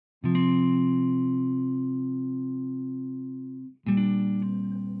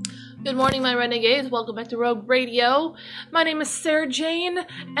Good morning, my renegades. Welcome back to Rogue Radio. My name is Sarah Jane,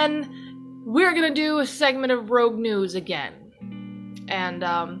 and we're gonna do a segment of Rogue News again. And,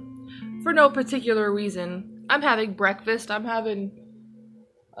 for no particular reason, I'm having breakfast. I'm having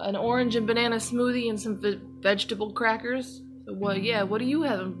an orange and banana smoothie and some vegetable crackers. So, what are you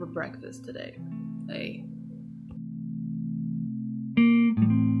having for breakfast today? Hey.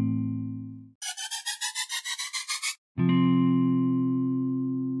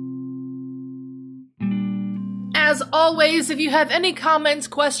 As always, if you have any comments,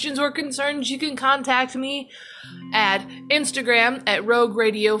 questions, or concerns, you can contact me at Instagram at Rogue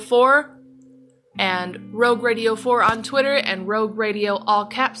Radio 4 and Rogue Radio 4 on Twitter and Rogue Radio all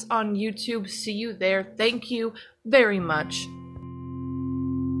caps on YouTube. See you there. Thank you very much.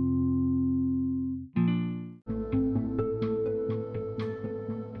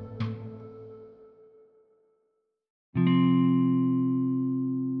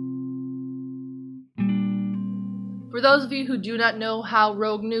 For those of you who do not know how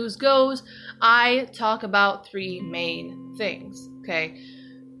Rogue News goes, I talk about three main things, okay?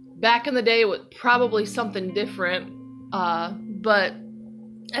 Back in the day, it was probably something different, but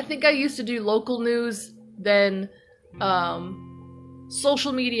I think I used to do local news, then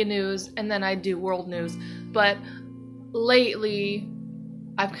social media news, and then I do world news. But lately,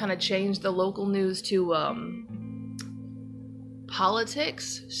 I've kind of changed the local news to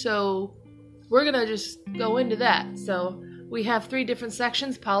politics, so we're gonna just go into that. So we have three different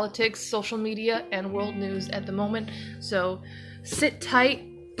sections: politics, social media, and world news at the moment. So sit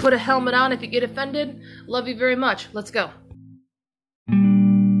tight, put a helmet on if you get offended. Love you very much. Let's go.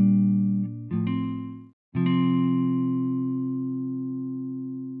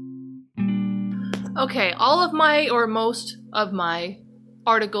 Okay, all of my, or most of my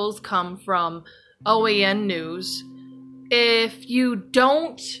articles come from OAN News. If you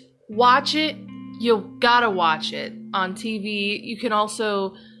don't watch it, you gotta watch it on TV. You can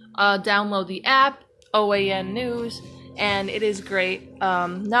also download the app, OAN News, and it is great.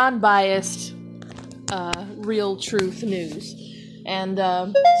 Non-biased, real truth news. And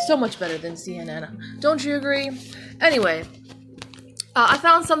so much better than CNN. Don't you agree? Anyway, I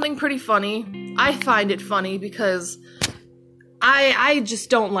found something pretty funny. I find it funny because I just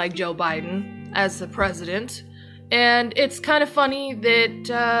don't like Joe Biden as the president. And it's kind of funny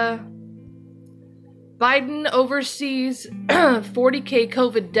that Biden oversees 40,000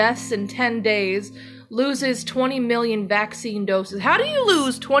 COVID deaths in 10 days, loses 20 million vaccine doses. How do you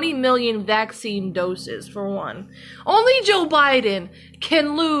lose 20 million vaccine doses, for one? Only Joe Biden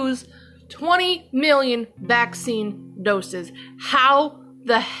can lose 20 million vaccine doses. How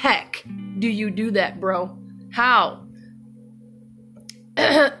the heck do you do that, bro? How?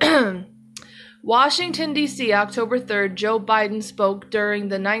 Washington, D.C., October 3rd, Joe Biden spoke during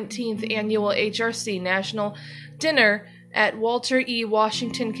the 19th Annual HRC National Dinner at Walter E.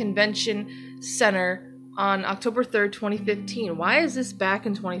 Washington Convention Center on October 3rd, 2015. Why is this back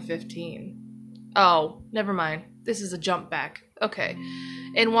in 2015? Oh, never mind. This is a jump back. Okay.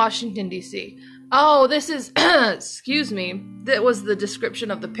 In Washington, D.C. Oh, this is, excuse me, that was the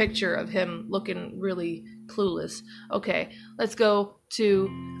description of the picture of him looking really clueless. Okay, let's go to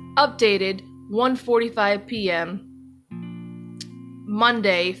updated 1:45 p.m.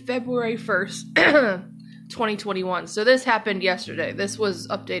 Monday, February 1st, 2021. So this happened yesterday. This was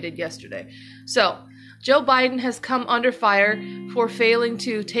updated yesterday. So, Joe Biden has come under fire for failing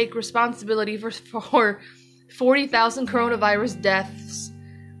to take responsibility for 40,000 coronavirus deaths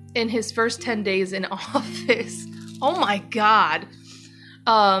in his first 10 days in office. Oh my God.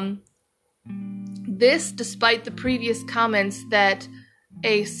 This despite the previous comments that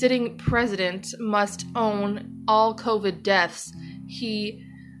a sitting president must own all COVID deaths he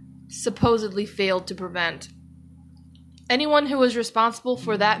supposedly failed to prevent. Anyone who is responsible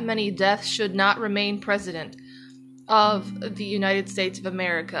for that many deaths should not remain president of the United States of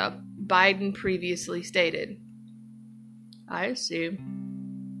America, Biden previously stated. I see.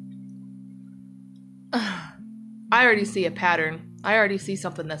 I already see a pattern. I already see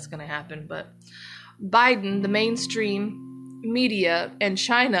something that's going to happen, but Biden, the mainstream media, and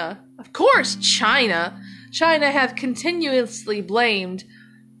China, of course China have continuously blamed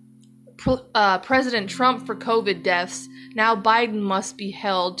President Trump for COVID deaths. Now Biden must be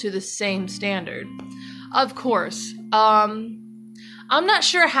held to the same standard. Of course. I'm not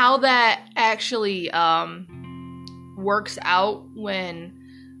sure how that actually works out when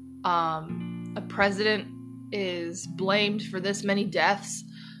a president is blamed for this many deaths.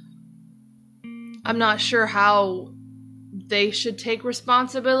 I'm not sure how they should take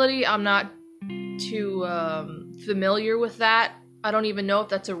responsibility. I'm not too familiar with that I don't even know if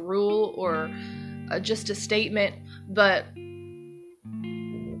that's a rule or just a statement, but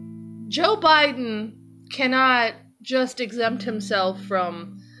Joe Biden cannot just exempt himself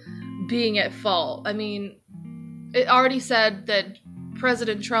from being at fault. I mean, it already said that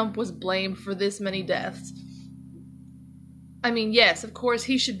President Trump was blamed for this many deaths. I mean, yes, of course,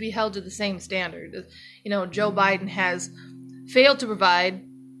 he should be held to the same standard. You know, Joe Biden has failed to provide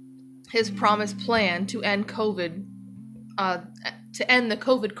his promised plan to end COVID, to end the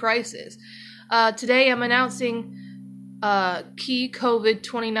COVID crisis. Today, I'm announcing key COVID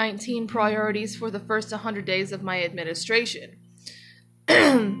 2019 priorities for the first 100 days of my administration.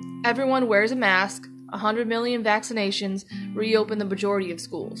 Everyone wears a mask, 100 million vaccinations, reopen the majority of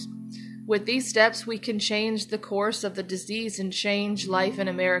schools. With these steps, we can change the course of the disease and change life in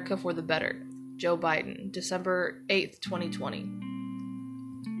America for the better. Joe Biden, December 8th, 2020.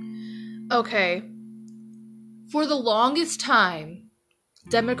 Okay. For the longest time,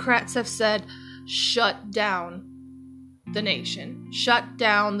 Democrats have said, shut down the nation, shut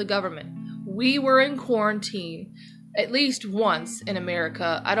down the government. We were in quarantine at least once in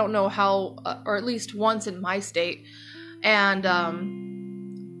America. I don't know how, or at least once in my state. And,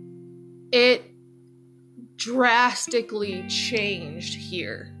 it drastically changed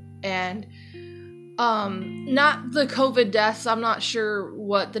here. And not the COVID deaths, I'm not sure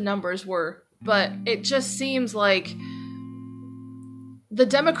what the numbers were, but it just seems like the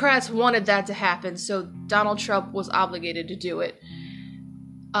Democrats wanted that to happen, so Donald Trump was obligated to do it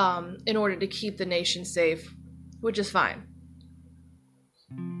in order to keep the nation safe, which is fine.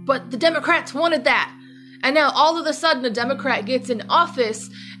 But the Democrats wanted that. And now all of a sudden a Democrat gets in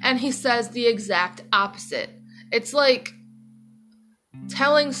office and he says the exact opposite. It's like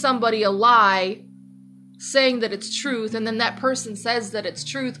telling somebody a lie, saying that it's truth, and then that person says that it's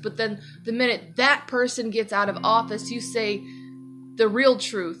truth, but then the minute that person gets out of office, you say the real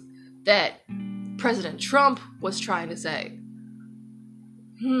truth that President Trump was trying to say.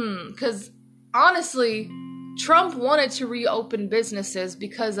 Because honestly, Trump wanted to reopen businesses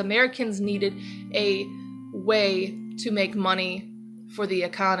because Americans needed a way to make money for the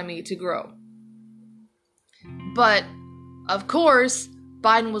economy to grow. But, of course,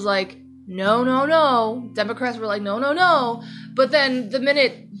 Biden was like, no, no, no. Democrats were like, no, no, no. But then the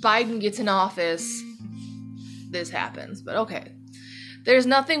minute Biden gets in office, this happens. But okay. There's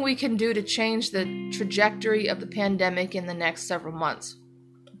nothing we can do to change the trajectory of the pandemic in the next several months,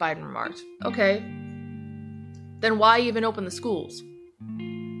 Biden remarked. Okay. Then why even open the schools?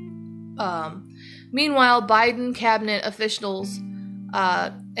 Meanwhile, Biden cabinet officials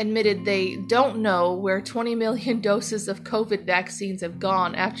admitted they don't know where 20 million doses of COVID vaccines have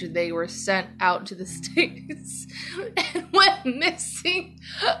gone after they were sent out to the states and went missing.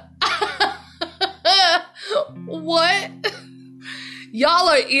 What? Y'all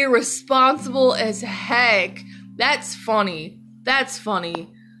are irresponsible as heck. That's funny. That's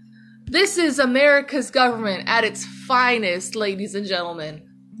funny. This is America's government at its finest, ladies and gentlemen.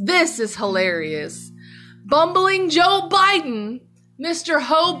 This is hilarious. Bumbling Joe Biden, Mr.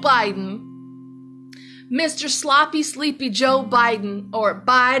 Ho Biden, Mr. Sloppy Sleepy Joe Biden, or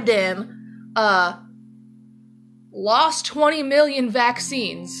Biden, lost 20 million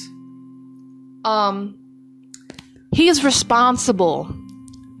vaccines. He is responsible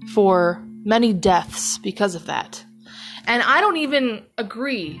for many deaths because of that. And I don't even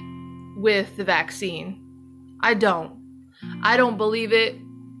agree with the vaccine. I don't believe it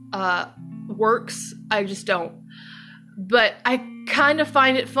works. I just don't. But I kind of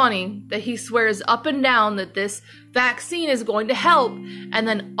find it funny that he swears up and down that this vaccine is going to help, and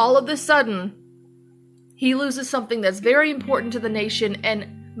then all of a sudden he loses something that's very important to the nation,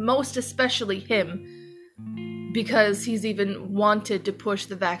 and most especially him, because he's even wanted to push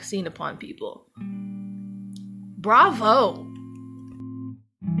the vaccine upon people. Bravo!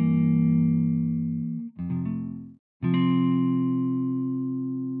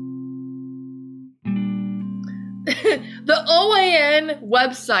 The OAN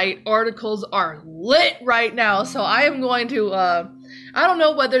website articles are lit right now, so I am going to, I don't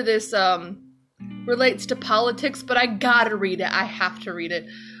know whether this relates to politics, but I gotta read it. I have to read it.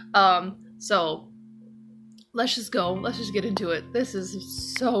 So, let's just go. Let's just get into it. This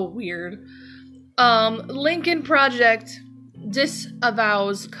is so weird. Lincoln Project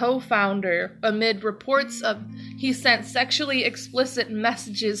disavows co-founder amid reports of he sent sexually explicit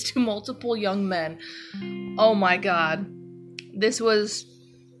messages to multiple young men. Oh my god. This was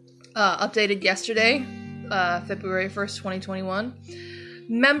updated yesterday, February 1st, 2021.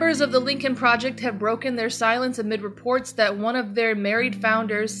 Members of the Lincoln Project have broken their silence amid reports that one of their married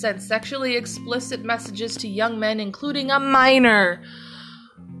founders sent sexually explicit messages to young men, including a minor.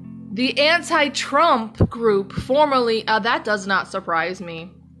 The anti-Trump group, formerly, that does not surprise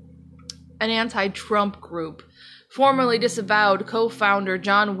me, an anti-Trump group, formerly disavowed co-founder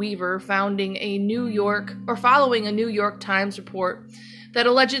John Weaver following a New York Times report that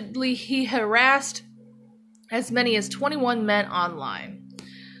allegedly he harassed as many as 21 men online.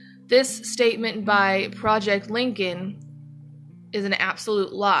 This statement by Project Lincoln is an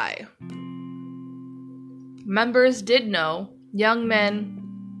absolute lie. Members did know. Young men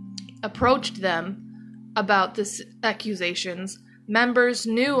approached them about the accusations. Members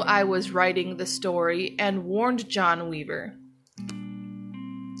knew I was writing the story and warned John Weaver.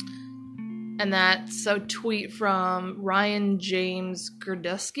 And that's a tweet from Ryan James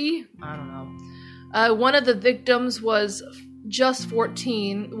Gerdusky. I don't know. One of the victims was just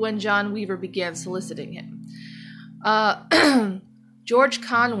 14 when John Weaver began soliciting him. George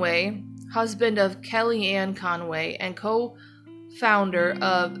Conway, husband of Kellyanne Conway and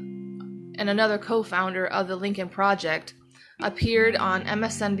another co-founder of the Lincoln Project, appeared on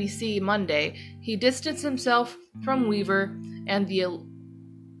MSNBC Monday. He distanced himself from Weaver and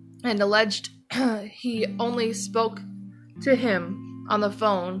alleged he only spoke to him on the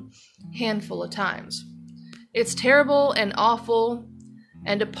phone a handful of times. It's terrible and awful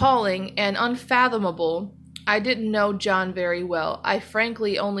and appalling and unfathomable. I didn't know John very well. I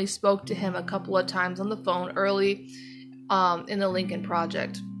frankly only spoke to him a couple of times on the phone early in the Lincoln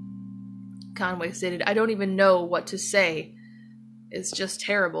Project. Conway stated, I don't even know what to say. It's just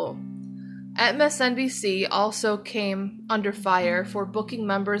terrible. MSNBC also came under fire for booking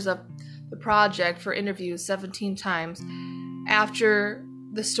members of the project for interviews 17 times after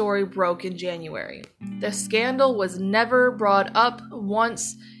the story broke in January. The scandal was never brought up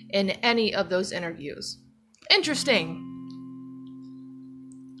once in any of those interviews. Interesting.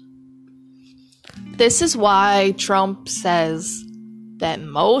 This is why Trump says that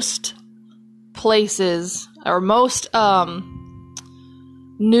most places or most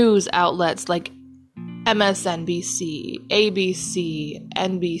news outlets like MSNBC, ABC,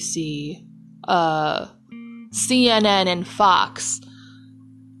 NBC, CNN, and Fox,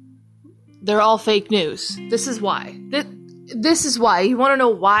 they're all fake news. This is why. This is why. You want to know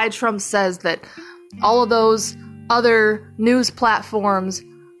why Trump says that all of those other news platforms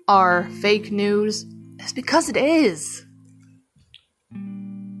are fake news? It's because it is.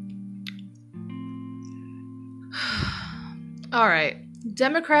 All right.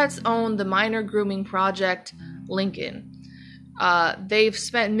 Democrats own the minor grooming project, Lincoln. They've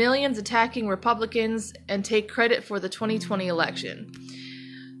spent millions attacking Republicans and take credit for the 2020 election.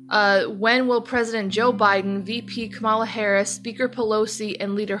 When will President Joe Biden, VP Kamala Harris, Speaker Pelosi,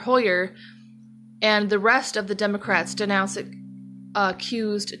 and Leader Hoyer and the rest of the Democrats denounce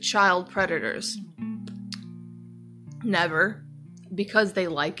accused child predators? Never. Because they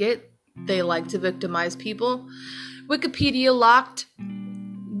like it. They like to victimize people. Wikipedia locked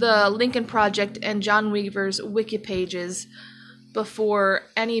the Lincoln Project and John Weaver's wiki pages before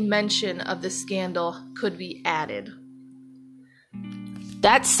any mention of the scandal could be added.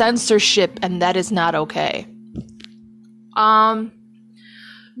 That's censorship, and that is not okay.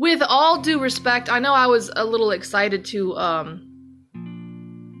 With all due respect, I know I was a little excited to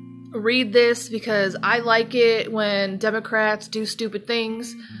read this because I like it when Democrats do stupid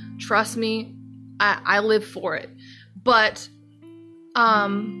things. Trust me, I live for it. But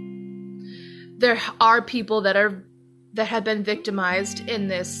there are people that have been victimized in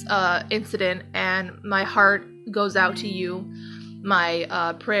this incident, and my heart goes out to you.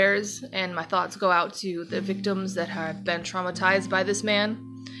 My prayers and my thoughts go out to the victims that have been traumatized by this man,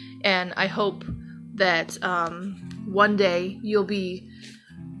 and I hope that one day you'll be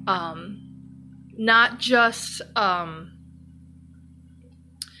not just what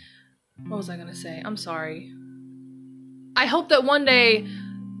was I gonna say? I'm sorry. I hope that one day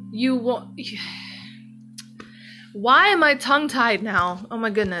you won't. Why am I tongue-tied now? Oh my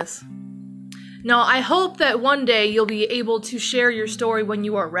goodness. No, I hope that one day you'll be able to share your story when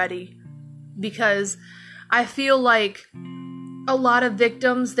you are ready. Because I feel like a lot of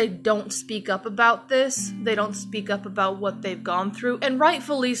victims, they don't speak up about this. They don't speak up about what they've gone through. And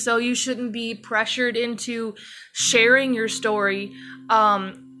rightfully so, you shouldn't be pressured into sharing your story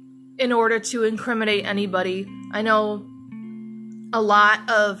in order to incriminate anybody. I know a lot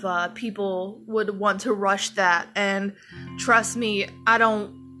of people would want to rush that. And trust me, I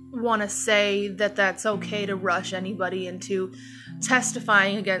don't want to say that that's okay to rush anybody into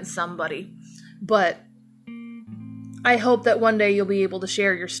testifying against somebody, but I hope that one day you'll be able to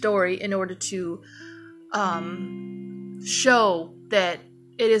share your story in order to show that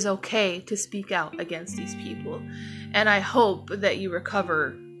it is okay to speak out against these people. And I hope that you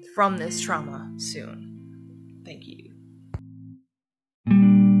recover from this trauma soon. Thank you.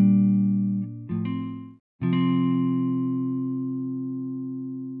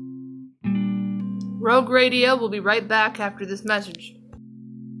 Rogue Radio will be right back after this message.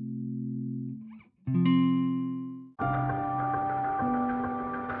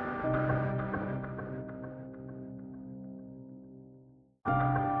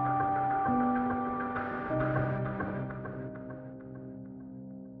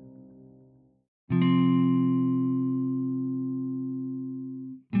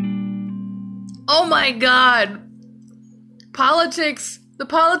 Oh my god! Politics! The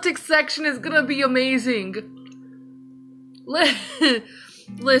politics section is gonna be amazing.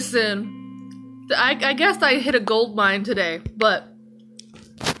 Listen, I guess I hit a gold mine today, but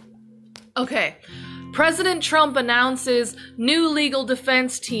okay. President Trump announces new legal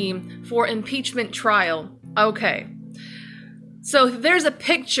defense team for impeachment trial. Okay. So there's a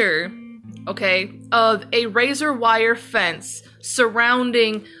picture, okay, of a razor wire fence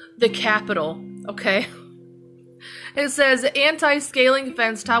surrounding the Capitol, okay? It says, anti-scaling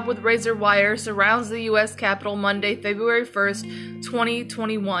fence topped with razor wire surrounds the U.S. Capitol Monday, February 1st,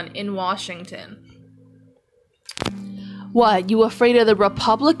 2021 in Washington. What, you afraid of the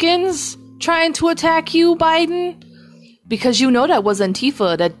Republicans trying to attack you, Biden? Because you know that was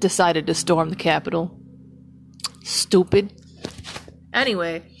Antifa that decided to storm the Capitol. Stupid.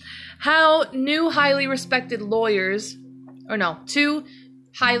 Anyway, how two highly respected lawyers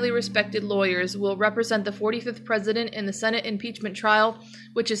will represent the 45th president in the Senate impeachment trial,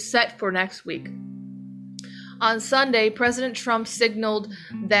 which is set for next week. On Sunday, President Trump signaled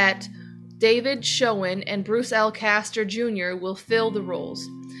that David Schoen and Bruce L. Castor Jr. will fill the roles.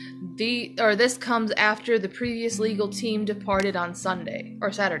 This comes after the previous legal team departed on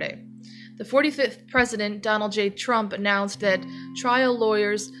Saturday. The 45th president, Donald J. Trump, announced that trial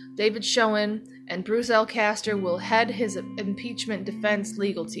lawyers David Schoen and Bruce L. Castor will head his impeachment defense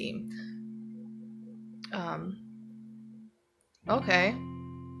legal team. Okay.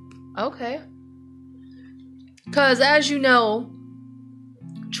 Because, as you know,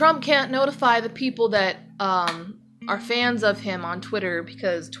 Trump can't notify the people that are fans of him on Twitter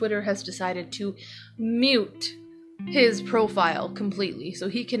because Twitter has decided to mute his profile completely. So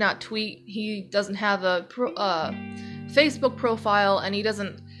he cannot tweet, he doesn't have a Facebook profile, and he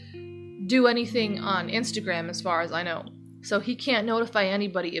doesn't do anything on Instagram as far as I know. So he can't notify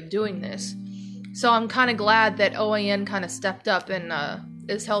anybody of doing this. So I'm kind of glad that OAN kind of stepped up and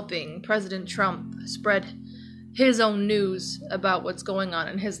is helping President Trump spread his own news about what's going on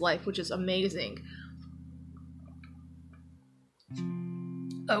in his life, which is amazing.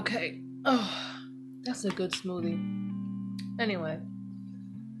 Okay. Oh, that's a good smoothie. Anyway.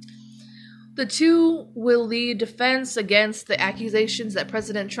 The two will lead defense against the accusations that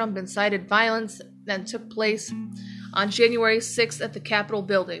President Trump incited violence that took place on January 6th at the Capitol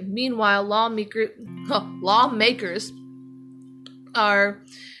building. Meanwhile, lawmakers are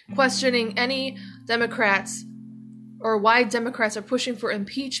questioning any Democrats or why Democrats are pushing for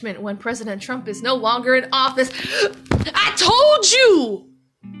impeachment when President Trump is no longer in office. I told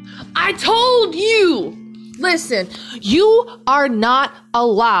you! Listen, you are not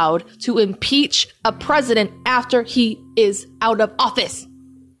allowed to impeach a president after he is out of office.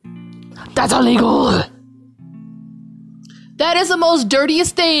 That's illegal. That is the most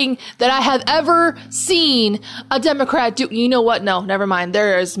dirtiest thing that I have ever seen a Democrat do. You know what? No, never mind.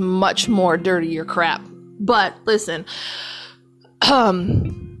 There is much more dirtier crap. But listen,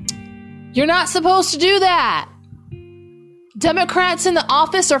 you're not supposed to do that. Democrats in the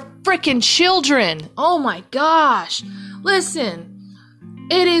office are freaking children. Oh my gosh. Listen,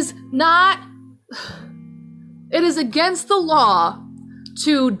 it is against the law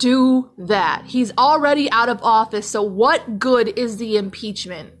to do that. He's already out of office, so what good is the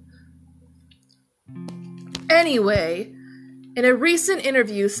impeachment? Anyway, in a recent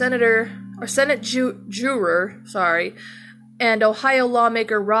interview, Senate juror, and Ohio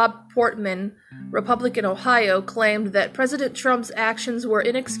lawmaker Rob Portman, Republican Ohio, claimed that President Trump's actions were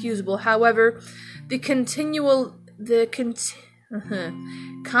inexcusable. However, the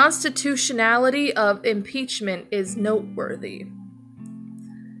constitutionality of impeachment is noteworthy.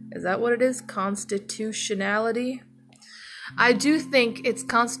 Is that what it is? Constitutionality? I do think this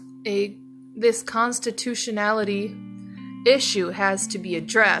constitutionality issue has to be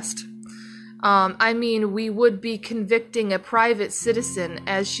addressed. I mean, we would be convicting a private citizen,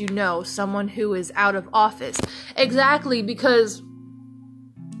 as you know, someone who is out of office. Exactly, because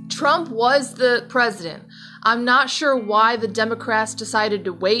Trump was the president. I'm not sure why the Democrats decided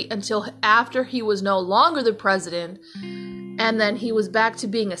to wait until after he was no longer the president, and then he was back to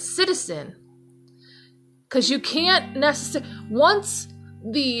being a citizen. Because you can't necessarily... Once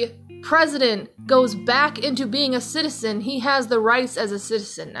the president goes back into being a citizen, he has the rights as a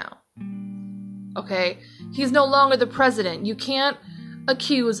citizen now. Okay? He's no longer the president. You can't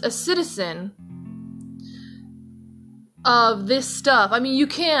accuse a citizen of this stuff. I mean, you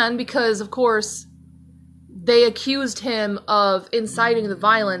can, because, of course, they accused him of inciting the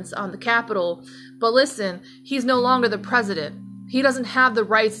violence on the Capitol. But listen, he's no longer the president. He doesn't have the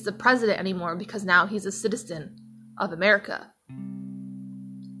rights as a president anymore because now he's a citizen of America.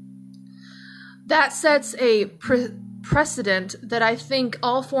 That sets a precedent that I think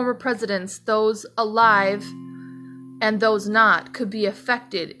all former presidents, those alive and those not, could be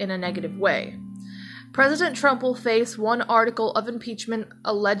affected in a negative way. President Trump will face one article of impeachment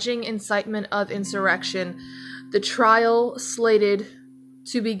alleging incitement of insurrection. The trial slated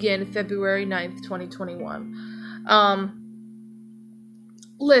to begin February 9th, 2021.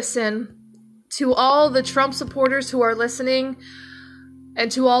 Listen, to all the Trump supporters who are listening,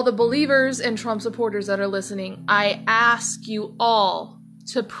 and to all the believers and Trump supporters that are listening, I ask you all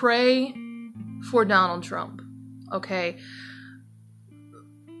to pray for Donald Trump, okay?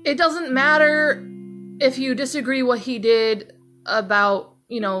 It doesn't matter if you disagree what he did about,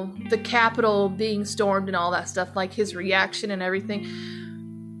 the Capitol being stormed and all that stuff, like his reaction and everything.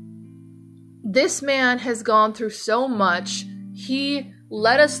 This man has gone through so much. He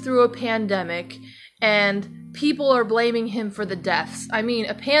led us through a pandemic, and people are blaming him for the deaths. I mean,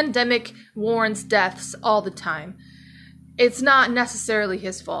 a pandemic warrants deaths all the time. It's not necessarily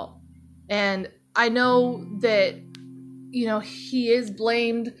his fault. And I know that, he is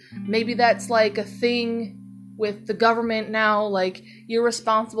blamed. Maybe that's like a thing with the government now, like, you're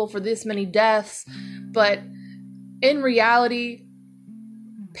responsible for this many deaths. But in reality,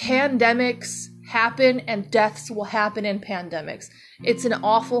 pandemics happen and deaths will happen in pandemics. It's an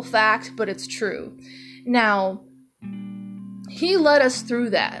awful fact, but it's true. Now, he led us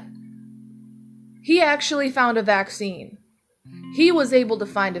through that. He actually found a vaccine. He was able to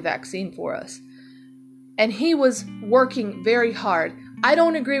find a vaccine for us. And he was working very hard. I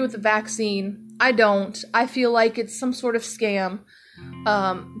don't agree with the vaccine. I don't. I feel like it's some sort of scam.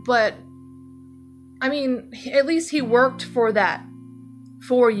 But, I mean, at least he worked for that.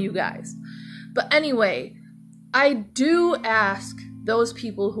 For you guys. But anyway, I do ask those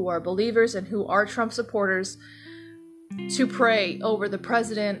people who are believers and who are Trump supporters to pray over the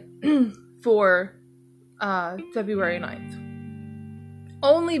president for February 9th.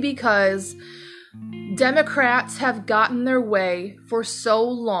 Only because Democrats have gotten their way for so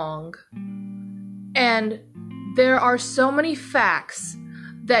long, and there are so many facts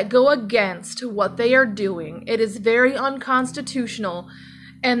that go against what they are doing. It is very unconstitutional,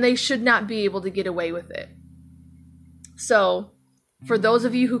 and they should not be able to get away with it. So, for those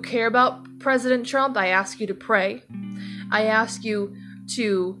of you who care about President Trump, I ask you to pray. I ask you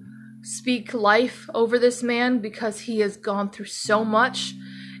to speak life over this man because he has gone through so much,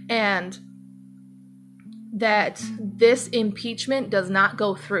 and that this impeachment does not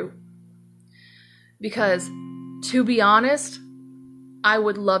go through. Because, to be honest, I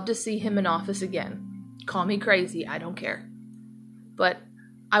would love to see him in office again. Call me crazy, I don't care. But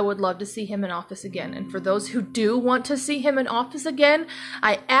I would love to see him in office again. And for those who do want to see him in office again,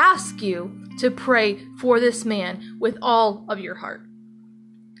 I ask you to pray for this man with all of your heart.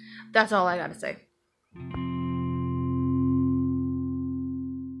 That's all I gotta say.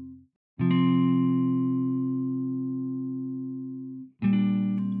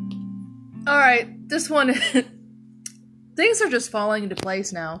 Alright, this one... Things are just falling into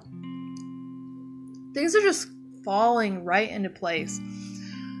place now. Things are just falling right into place.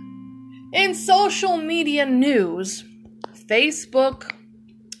 In social media news, Facebook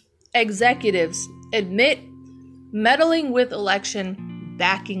executives admit meddling with election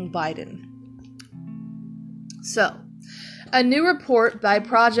backing Biden. So, a new report by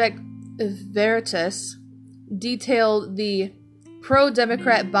Project Veritas detailed the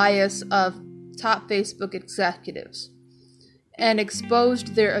pro-Democrat bias of top Facebook executives and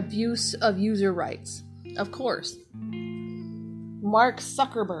exposed their abuse of user rights. Of course. Mark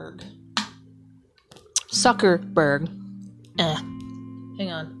Zuckerberg.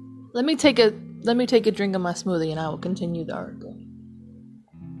 Hang on. Let me take a drink of my smoothie and I will continue the article.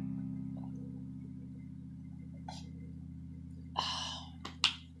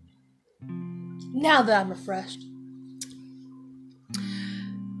 Now that I'm refreshed.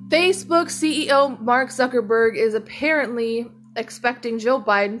 Facebook CEO Mark Zuckerberg is apparently expecting Joe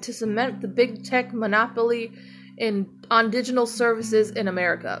Biden to cement the big tech monopoly on digital services in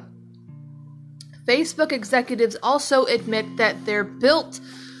America. Facebook executives also admit that they've built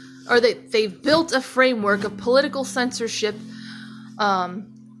a framework of political censorship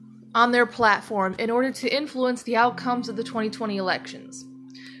on their platform in order to influence the outcomes of the 2020 elections.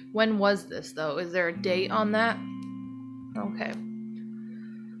 When was this, though? Is there a date on that? Okay.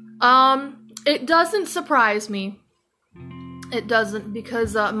 It doesn't surprise me. It doesn't,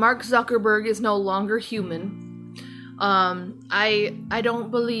 because Mark Zuckerberg is no longer human. I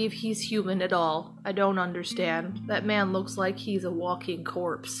don't believe he's human at all. I don't understand. That man looks like he's a walking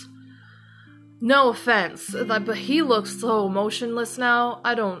corpse. No offense, but he looks so emotionless now.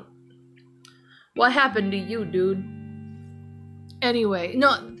 What happened to you, dude? Anyway,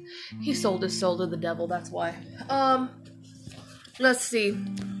 no, he sold his soul to the devil, that's why. Let's see.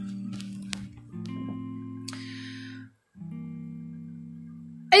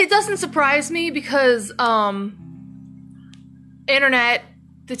 It doesn't surprise me because, internet,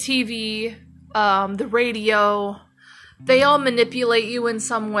 the TV, the radio, they all manipulate you in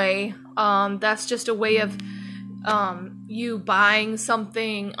some way. That's just a way of, you buying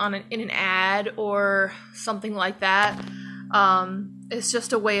something in an ad or something like that. It's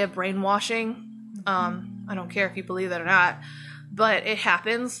just a way of brainwashing. I don't care if you believe that or not, but it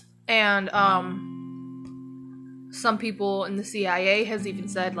happens. And, some people in the CIA has even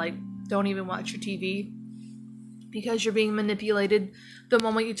said, like, don't even watch your TV because you're being manipulated the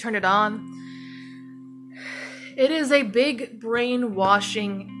moment you turn it on. It is a big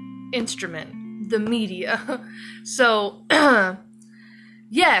brainwashing instrument, the media. So,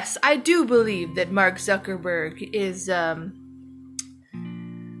 yes, I do believe that Mark Zuckerberg is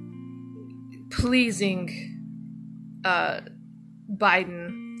pleasing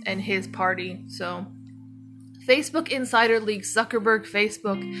Biden and his party, so... Facebook insider leaks Zuckerberg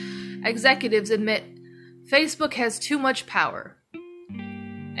Facebook executives admit Facebook has too much power.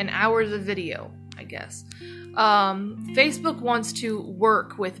 And hours of video, I guess. Facebook wants to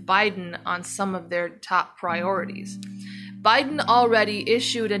work with Biden on some of their top priorities. Biden already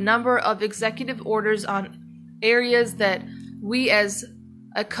issued a number of executive orders on areas that we as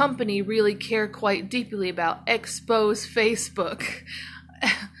a company really care quite deeply about. Expose Facebook.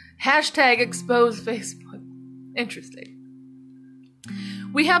 Hashtag expose Facebook. Interesting.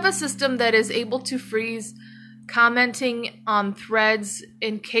 We have a system that is able to freeze commenting on threads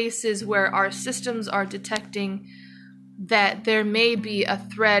in cases where our systems are detecting that there may be a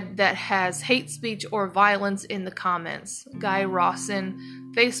thread that has hate speech or violence in the comments. Guy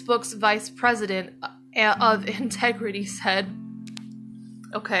Rawson, Facebook's vice president of integrity, said,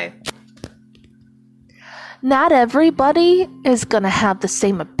 okay. Not everybody is going to have the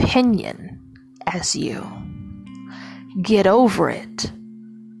same opinion as you. Get over it.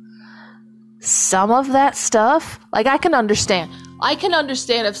 Some of that stuff, like, I can understand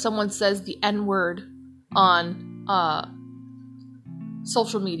if someone says the N-word on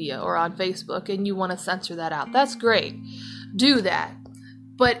social media or on Facebook and you want to censor that out. That's great. Do that.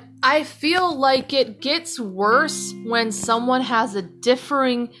 But I feel like it gets worse when someone has a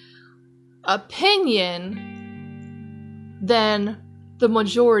differing opinion than the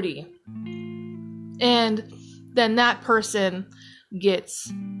majority. And then that person gets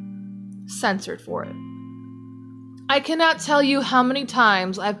censored for it. I cannot tell you how many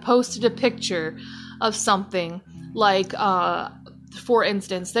times I've posted a picture of something, like, for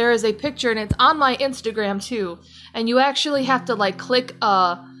instance, there is a picture, and it's on my Instagram too, and you actually have to, like, click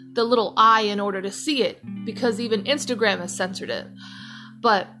the little eye in order to see it, because even Instagram has censored it.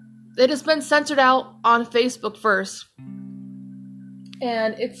 But it has been censored out on Facebook first,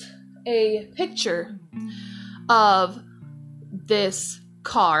 and it's a picture of this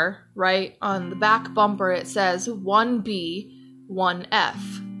car, right? On the back bumper it says 1B,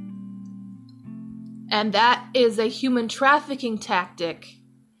 1F. And that is a human trafficking tactic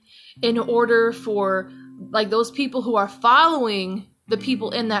in order for, like, those people who are following the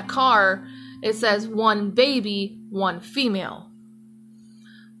people in that car, it says 1 baby, 1 female.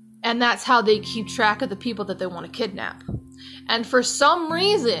 And that's how they keep track of the people that they want to kidnap. And for some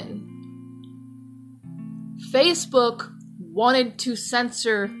reason, Facebook wanted to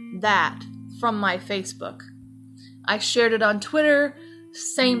censor that from my Facebook. I shared it on Twitter,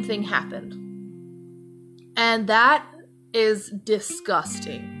 same thing happened. And that is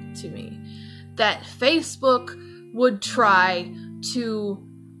disgusting to me. That Facebook would try to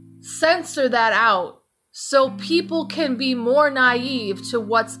censor that out so people can be more naive to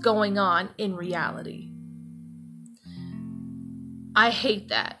what's going on in reality. I hate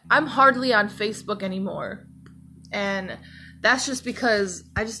that. I'm hardly on Facebook anymore. And that's just because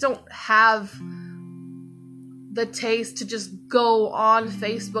I just don't have the taste to just go on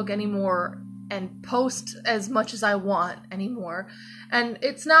Facebook anymore and post as much as I want anymore. And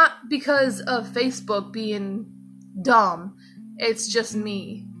it's not because of Facebook being dumb. It's just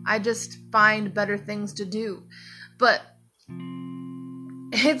me. I just find better things to do. But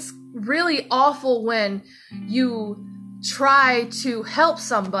it's really awful when you try to help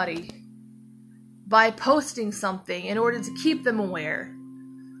somebody by posting something in order to keep them aware.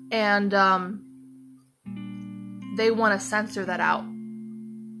 And they want to censor that out.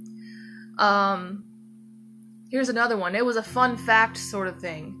 Here's another one. It was a fun fact sort of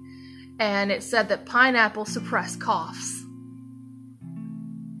thing. And it said that pineapple suppress coughs.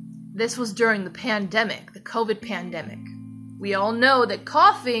 This was during the pandemic, the COVID pandemic. We all know that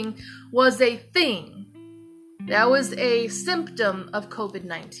coughing was a thing. That was a symptom of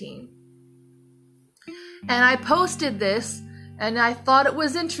COVID-19. And I posted this, and I thought it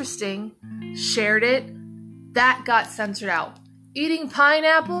was interesting, shared it, that got censored out. Eating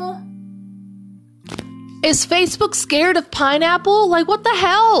pineapple? Is Facebook scared of pineapple? Like, what the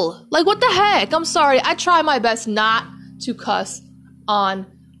hell? Like, what the heck? I'm sorry, I try my best not to cuss on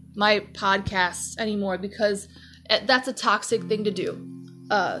my podcasts anymore because that's a toxic thing to do.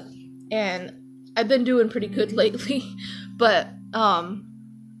 And I've been doing pretty good lately, but,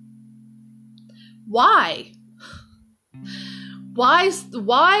 why? Why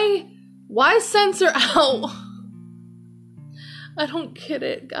censor out? I don't get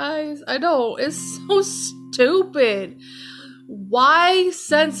it, guys. I don't. It's so stupid. Why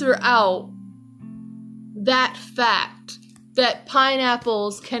censor out that fact that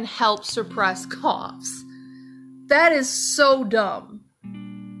pineapples can help suppress coughs? That is so dumb.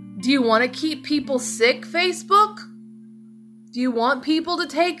 Do you want to keep people sick, Facebook? Do you want people to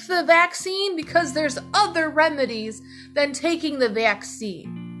take the vaccine? Because there's other remedies than taking the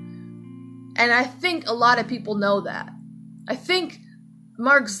vaccine. And I think a lot of people know that. I think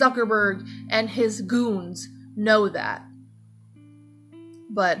Mark Zuckerberg and his goons know that.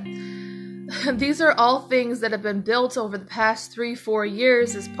 But these are all things that have been built over the past 3-4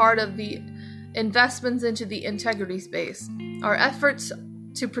 years as part of the investments into the integrity space. Our efforts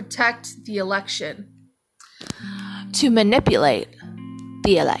to protect the election. To manipulate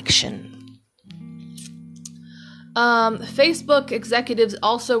the election. Facebook executives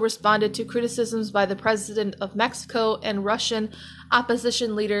also responded to criticisms by the president of Mexico and Russian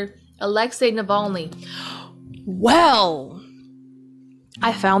opposition leader Alexei Navalny. Well,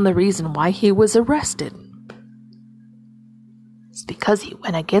 I found the reason why he was arrested. It's because he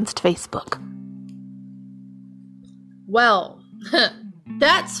went against Facebook. Well,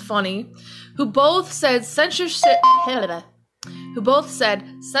 that's funny. Who both said censorship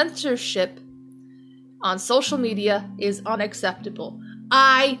on social media is unacceptable.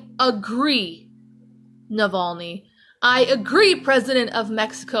 I agree, Navalny. I agree, President of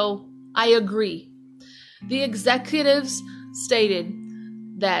Mexico. I agree. The executives stated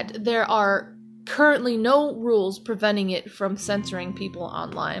that there are currently no rules preventing it from censoring people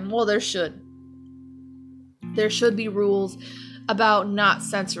online. Well, there should. There should be rules about not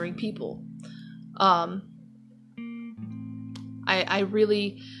censoring people. I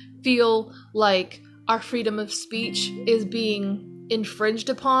really feel like our freedom of speech is being infringed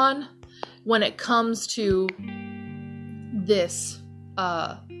upon when it comes to this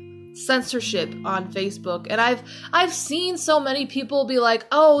censorship on Facebook. And I've seen so many people be like,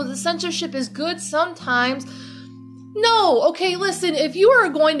 oh, the censorship is good sometimes. No, okay, listen, if you are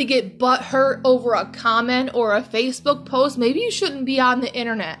going to get butthurt over a comment or a Facebook post, maybe you shouldn't be on the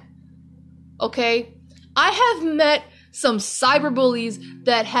internet. Okay? I have met some cyberbullies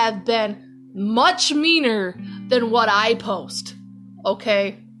that have been much meaner than what I post.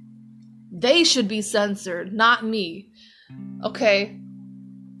 Okay? They should be censored, not me. Okay?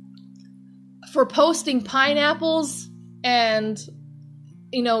 For posting pineapples and,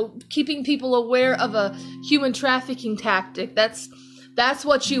 keeping people aware of a human trafficking tactic, that's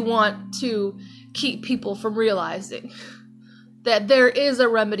what you want to keep people from realizing. That there is a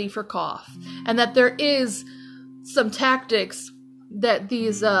remedy for cough. And that there is some tactics that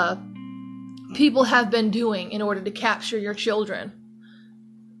these people have been doing in order to capture your children.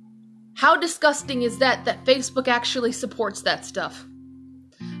 How disgusting is that Facebook actually supports that stuff?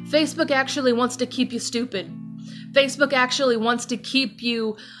 Facebook actually wants to keep you stupid. Facebook actually wants to keep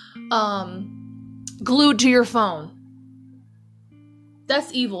you glued to your phone.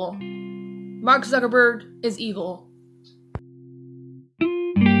 That's evil. Mark Zuckerberg is evil.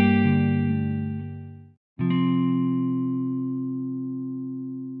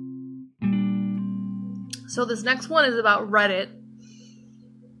 So this next one is about Reddit.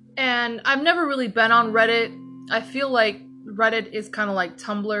 And I've never really been on Reddit. I feel like Reddit is kind of like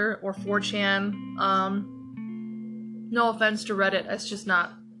Tumblr or 4chan. No offense to Reddit, it's just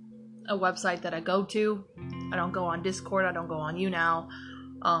not a website that I go to. I don't go on Discord, I don't go on YouNow.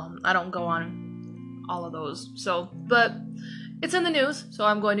 I don't go on all of those. But it's in the news, so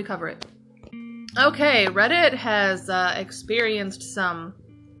I'm going to cover it. Okay, Reddit has experienced some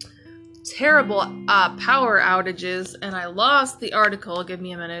terrible power outages, and I lost the article. Give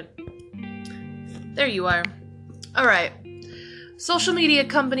me a minute. There you are. Alright. Social media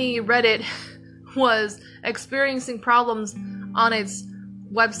company Reddit was experiencing problems on its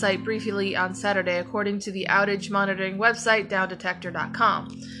website briefly on Saturday, according to the outage monitoring website downdetector.com.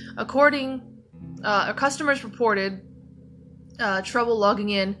 Customers reported trouble logging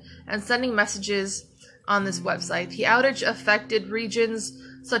in and sending messages on this website. The outage affected regions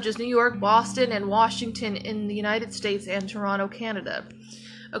such as New York, Boston, and Washington in the United States and Toronto, Canada,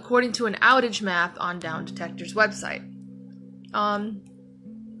 according to an outage map on Down Detector's website.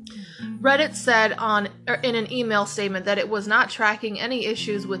 Reddit said in an email statement that it was not tracking any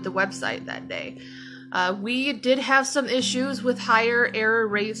issues with the website that day. We did have some issues with higher error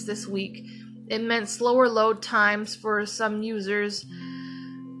rates this week. It meant slower load times for some users,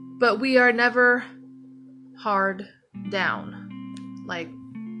 but we are never hard down. Like,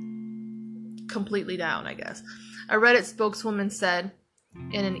 completely down, I guess. A Reddit spokeswoman said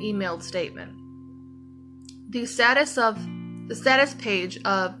in an emailed statement. The status page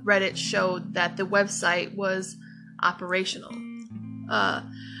of Reddit showed that the website was operational.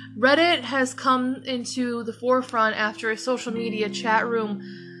 Reddit has come into the forefront after a social media chat room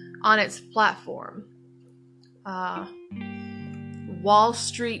on its platform. Wall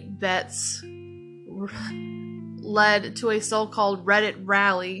Street Bets led to a so-called Reddit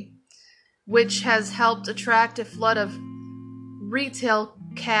rally, which has helped attract a flood of retail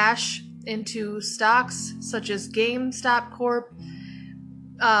cash into stocks such as GameStop Corp,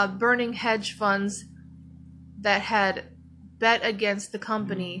 burning hedge funds that had bet against the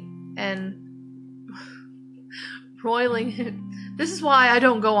company and roiling it. This is why I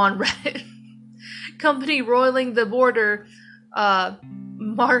don't go on Reddit. Company roiling the broader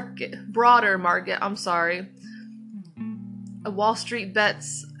market. I'm sorry. Wall Street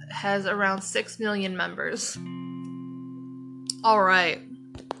Bets has around 6 million members. Alright.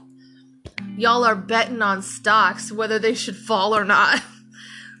 Y'all are betting on stocks, whether they should fall or not.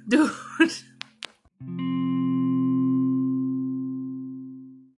 Dude.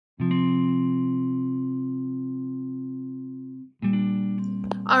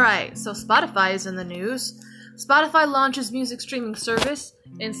 Alright, so Spotify is in the news. Spotify launches music streaming service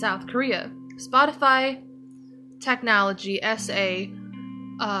in South Korea. Spotify Technology SA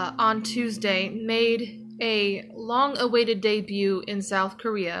on Tuesday made a long-awaited debut in South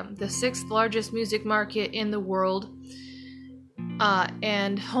Korea, the 6th largest music market in the world,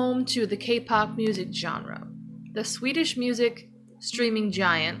 and home to the K-pop music genre. The Swedish music streaming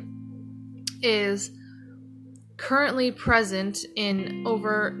giant is currently present in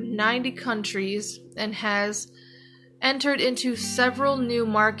over 90 countries and has entered into several new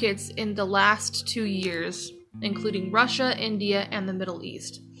markets in the last 2 years, including Russia, India, and the Middle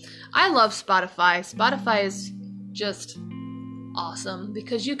East. I love Spotify. Spotify is just awesome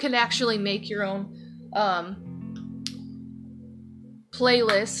because you can actually make your own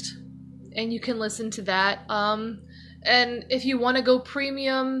playlist and you can listen to that. And if you want to go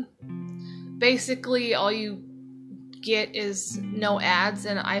premium, basically all you get is no ads,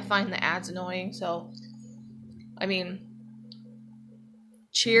 and I find the ads annoying, so I mean,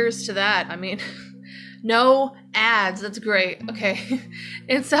 cheers to that. I mean, no ads, that's great. Okay.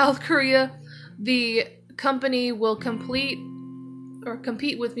 In South Korea, the company will compete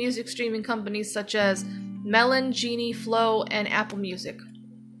with music streaming companies such as Melon, Genie, Flow, and Apple Music.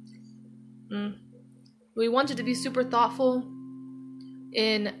 We wanted to be super thoughtful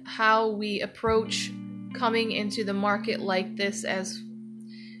in how we approach coming into the market like this, as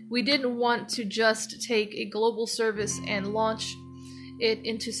we didn't want to just take a global service and launch it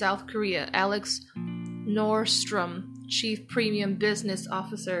into South Korea. Alex Nordstrom, Chief Premium Business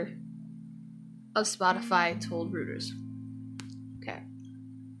Officer of Spotify, told Reuters. Okay.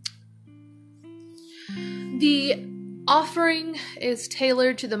 The offering is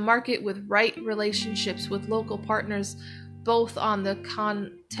tailored to the market with right relationships with local partners, both on the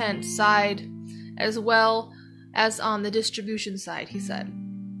content side as well as on the distribution side, he said.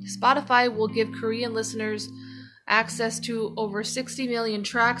 Spotify will give Korean listeners access to over 60 million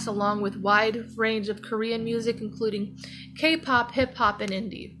tracks along with wide range of Korean music including K-pop, hip-hop, and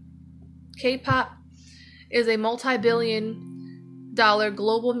indie. K-pop is a multi-billion-dollar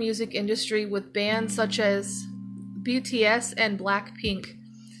global music industry with bands such as BTS and Blackpink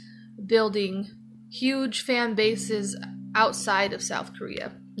building huge fan bases outside of South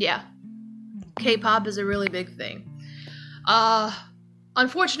Korea. Yeah, K-pop is a really big thing.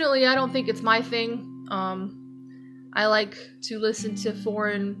 Unfortunately, I don't think it's my thing. I like to listen to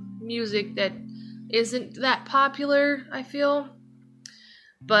foreign music that isn't that popular, I feel.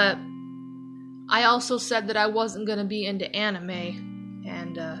 But I also said that I wasn't going to be into anime,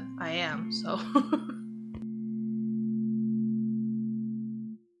 and I am, so.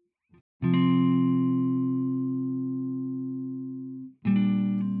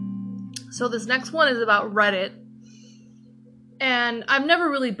 So this next one is about Reddit. And I've never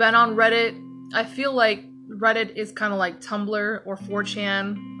really been on Reddit. I feel like Reddit is kind of like Tumblr or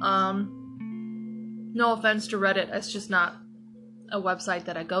 4chan. No offense to Reddit, it's just not a website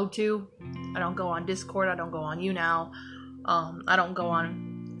that I go to. I don't go on Discord, I don't go on YouNow. I don't go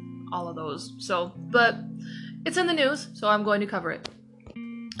on all of those. So, but it's in the news, so I'm going to cover it.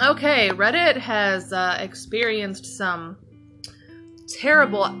 Okay, Reddit has experienced some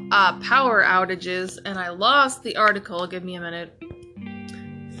terrible power outages, and I lost the article. Give me a minute.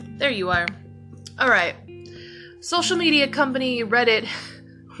 There you are. Alright. Social media company Reddit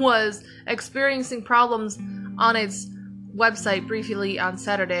was experiencing problems on its website briefly on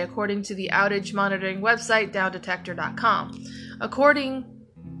Saturday, according to the outage monitoring website downdetector.com.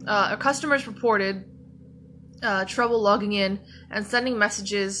 Customers reported trouble logging in and sending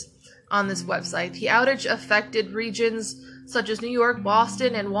messages on this website. The outage affected regions such as New York,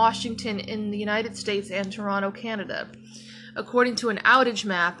 Boston, and Washington in the United States and Toronto, Canada, according to an outage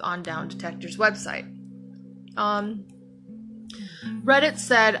map on Down Detector's website. Reddit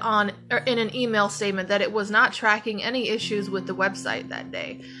said in an email statement that it was not tracking any issues with the website that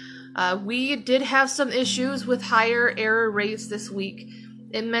day. We did have some issues with higher error rates this week.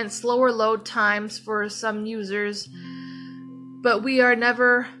 It meant slower load times for some users, but we are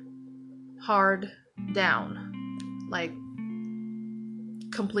never hard down. Like,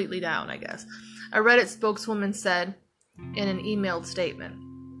 completely down, I guess. A Reddit spokeswoman said in an emailed statement.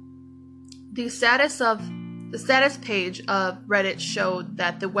 The status page of Reddit showed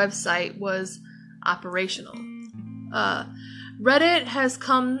that the website was operational. Reddit has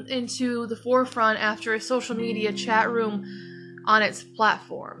come into the forefront after a social media chat room on its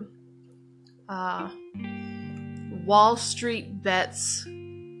platform. Wall Street Bets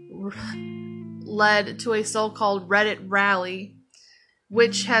led to a so-called Reddit rally,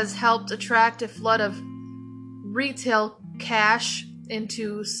 which has helped attract a flood of retail cash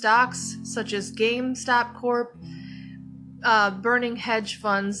into stocks such as GameStop Corp, burning hedge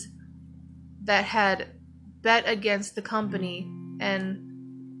funds that had bet against the company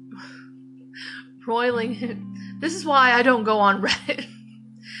and roiling it. This is why I don't go on Reddit.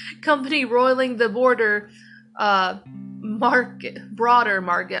 Company roiling the broader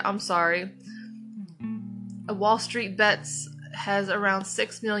market. I'm sorry. Wall Street Bets has around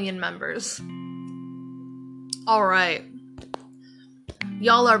 6 million members. Alright.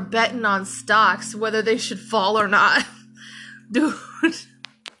 Y'all are betting on stocks, whether they should fall or not. Dude.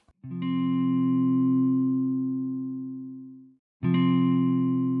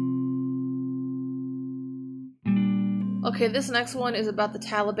 Okay, this next one is about the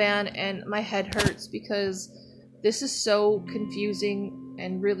Taliban, and my head hurts because this is so confusing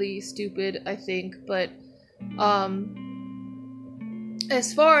and really stupid, I think, but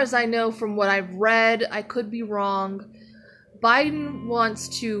as far as I know from what I've read, I could be wrong, Biden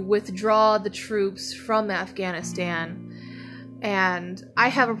wants to withdraw the troops from Afghanistan, and I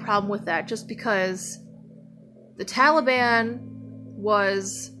have a problem with that just because the Taliban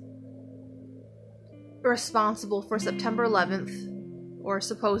was responsible for September 11th, or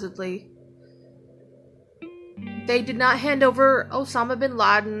supposedly. They did not hand over Osama bin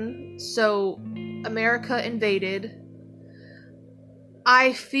Laden, so America invaded.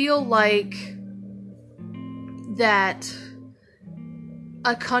 I feel like that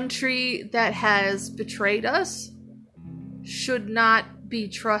a country that has betrayed us should not be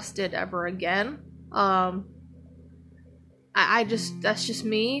trusted ever again. That's just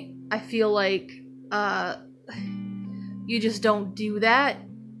me. I feel like you just don't do that.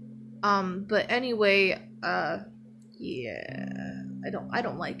 But anyway, yeah, I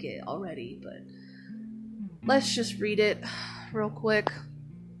don't like it already, but let's just read it real quick.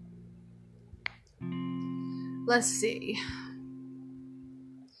 Let's see.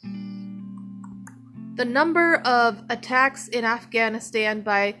 the number of attacks in Afghanistan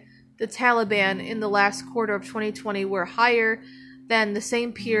by the Taliban in the last quarter of 2020 were higher than the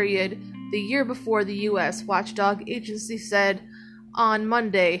same period the year before, the U.S. watchdog agency said on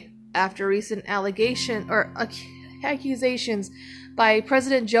Monday, after recent accusations by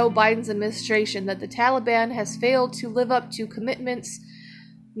President Joe Biden's administration that the Taliban has failed to live up to commitments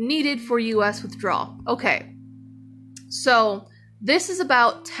needed for U.S. withdrawal. Okay, so this is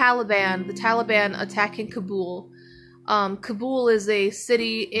about the Taliban attacking Kabul. Kabul is a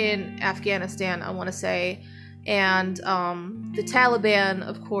city in Afghanistan, I want to say, and the Taliban,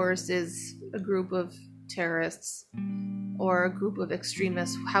 of course, is a group of terrorists or a group of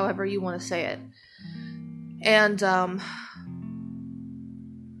extremists, however you want to say it. And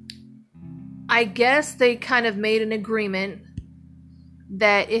I guess they kind of made an agreement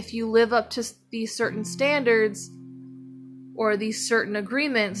that if you live up to these certain standards or these certain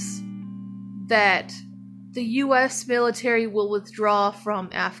agreements, that the U.S. military will withdraw from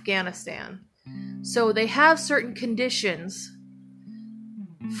Afghanistan. So they have certain conditions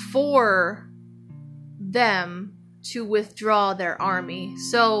for them to withdraw their army.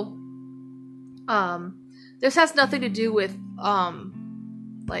 So this has nothing to do with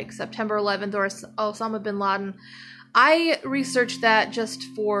like September 11th or Osama bin Laden. I researched that just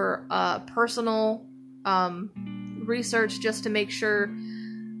for personal research, just to make sure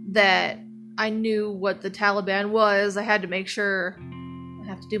that I knew what the Taliban was. I had to make sure, I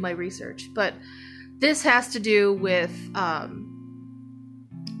have to do my research. But this has to do with the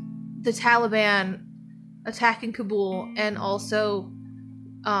Taliban attacking Kabul, and also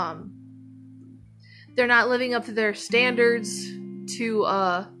they're not living up to their standards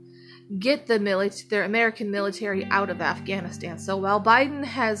to get their American military out of Afghanistan. So while Biden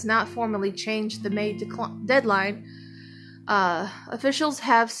has not formally changed the May deadline, officials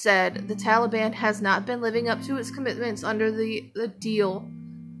have said the Taliban has not been living up to its commitments under the deal.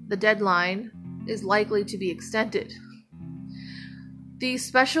 The deadline is likely to be extended. The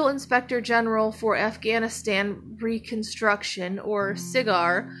Special Inspector General for Afghanistan Reconstruction, or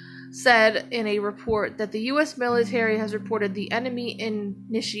SIGAR, said in a report that the U.S. military has reported the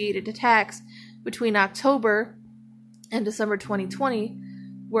enemy-initiated attacks between October and December 2020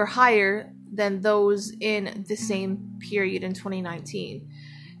 were higher than those in the same period in 2019.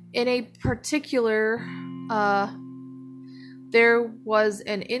 In a particular, there was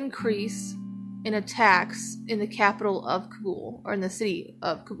an increase in attacks in the capital of Kabul, or in the city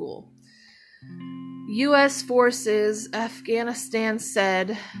of Kabul. U.S. forces, Afghanistan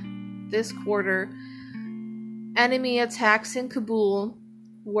said this quarter, enemy attacks in Kabul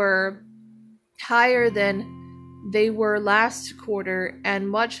were higher than they were last quarter and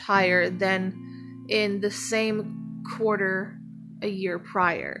much higher than in the same quarter a year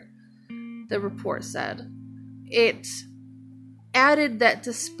prior, the report said. It added that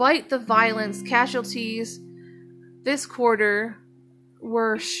despite the violence, casualties this quarter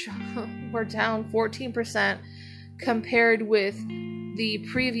were down 14% compared with the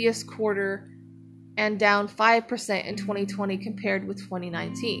previous quarter, and down 5% in 2020 compared with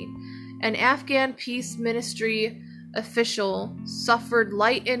 2019. An Afghan peace ministry official suffered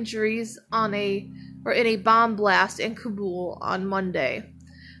light injuries in a bomb blast in Kabul on Monday.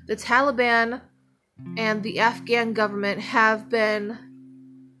 The Taliban and the Afghan government have been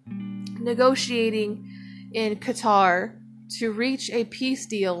negotiating in Qatar to reach a peace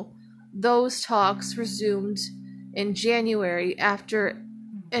deal. Those talks resumed in January after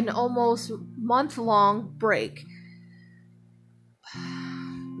an almost month-long break.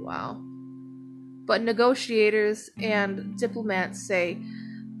 Wow. But negotiators and diplomats say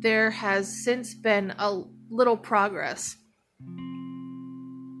there has since been a little progress.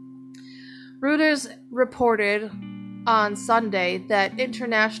 Reuters reported on Sunday that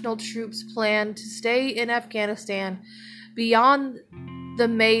international troops plan to stay in Afghanistan beyond the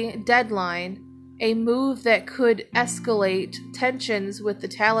May deadline, a move that could escalate tensions with the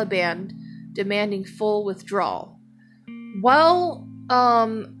Taliban demanding full withdrawal. Well,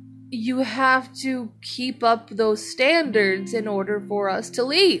 you have to keep up those standards in order for us to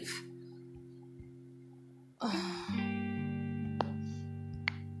leave.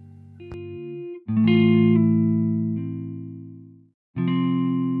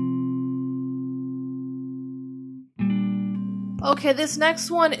 Okay, this next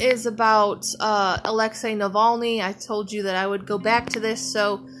one is about Alexei Navalny. I told you that I would go back to this,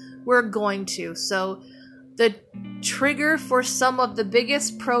 so we're going to. So, the trigger for some of the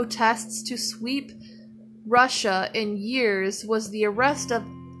biggest protests to sweep Russia in years was the arrest of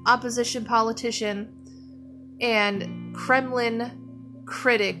opposition politician and Kremlin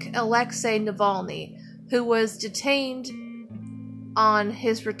critic Alexei Navalny, who was detained on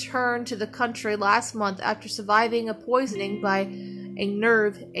his return to the country last month after surviving a poisoning by a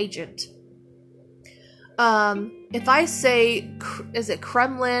nerve agent. If I say, is it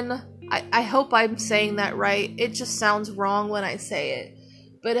Kremlin? I hope I'm saying that right. It just sounds wrong when I say it.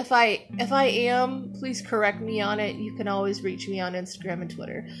 But if I am, please correct me on it. You can always reach me on Instagram and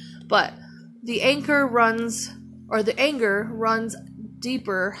Twitter. But the anger runs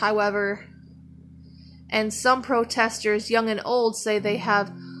deeper, however, and some protesters, young and old, say they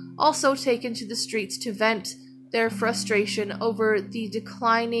have also taken to the streets to vent their frustration over the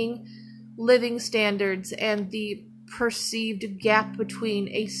declining living standards and the perceived gap between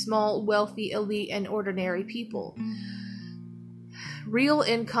a small, wealthy elite and ordinary people. Real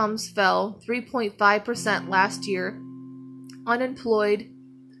incomes fell 3.5% last year. Unemployment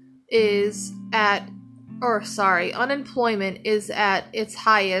is at its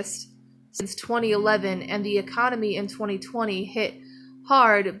highest since 2011, and the economy in 2020 hit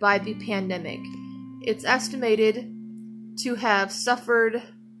hard by the pandemic. It's estimated to have suffered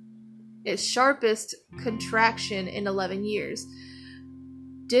its sharpest contraction in 11 years.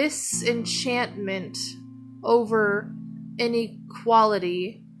 Disenchantment over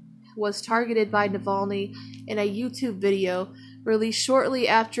inequality was targeted by Navalny in a YouTube video released shortly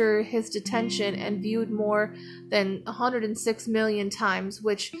after his detention and viewed more than 106 million times,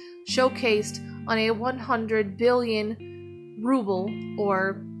 which showcased on a 100 billion ruble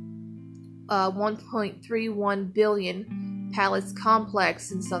or 1.31 billion palace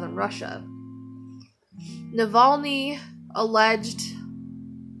complex in southern Russia. Navalny alleged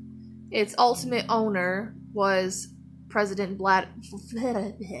its ultimate owner was President Vladimir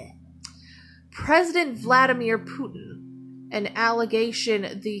Putin, an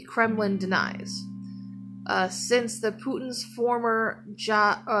allegation the Kremlin denies. Since the Putin's former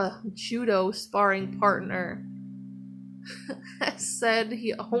judo sparring partner said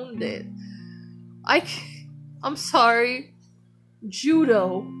he owned it. I'm sorry.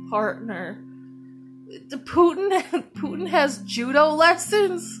 Judo partner. Putin has judo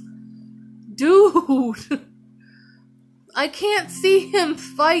lessons? Dude. I can't see him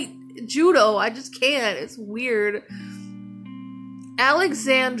fight judo. I just can't. It's weird.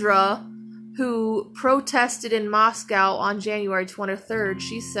 Alexandra, who protested in Moscow on January 23rd,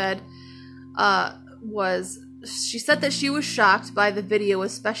 she said that she was shocked by the video,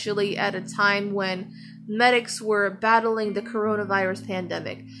 especially at a time when medics were battling the coronavirus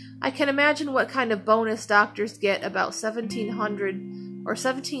pandemic. I can imagine what kind of bonus doctors get, about 1,700 or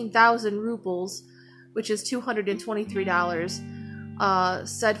 17,000 rubles, which is $223,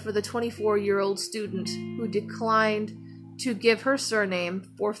 said for the 24-year-old student who declined to give her surname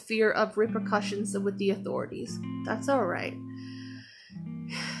for fear of repercussions with the authorities. That's alright.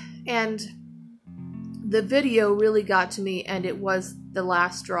 And the video really got to me, and it was the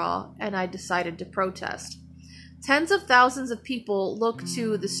last straw, and I decided to protest. Tens of thousands of people looked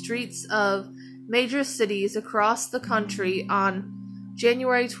to the streets of major cities across the country on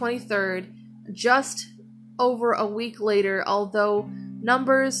January 23rd, just over a week later. Although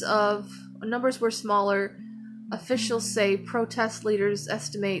numbers were smaller, officials say protest leaders'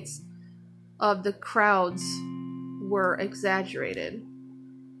 estimates of the crowds were exaggerated.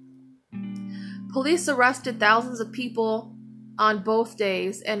 Police arrested thousands of people on both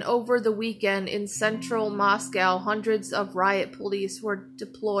days, and over the weekend in central Moscow, hundreds of riot police were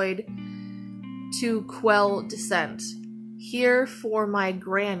deployed to quell dissent. Here for my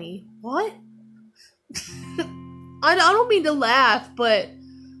granny. What? I don't mean to laugh, but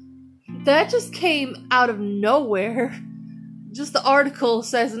that just came out of nowhere. Just the article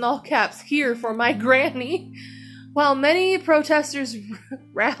says in all caps, "Here for my granny." While many protesters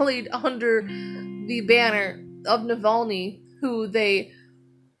rallied under the banner of Navalny, who they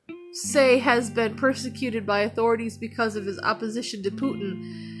say has been persecuted by authorities because of his opposition to Putin,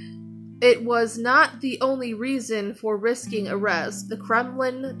 it was not the only reason for risking arrest. The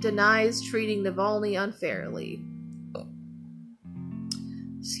Kremlin denies treating Navalny unfairly.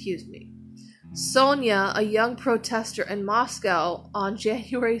 Excuse me. Sonia, a young protester in Moscow on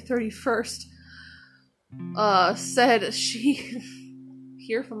January 31st, said she...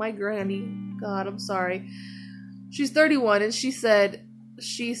 Here for my granny. God, I'm sorry. She's 31, and she said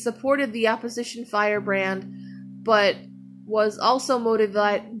she supported the opposition firebrand, but was also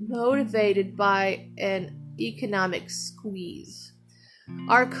motivated by an economic squeeze.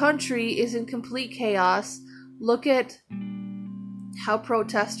 Our country is in complete chaos. Look at how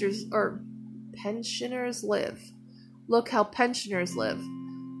protesters or pensioners live. Look how pensioners live,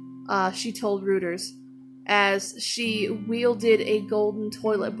 she told Reuters, as she wielded a golden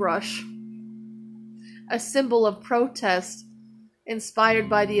toilet brush. a symbol of protest inspired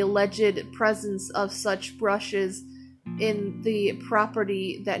by the alleged presence of such brushes in the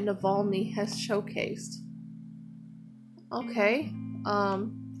property that Navalny has showcased. Okay.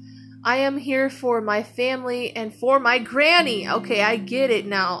 I am here for my family and for my granny. Okay, I get it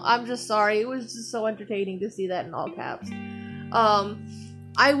now. I'm just sorry. It was just so entertaining to see that in all caps.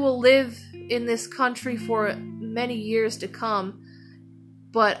 I will live in this country for many years to come,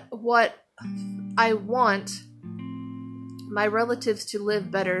 but what I want my relatives to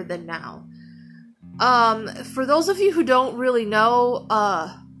live better than now. For those of you who don't really know,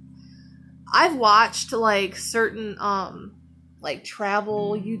 I've watched like certain like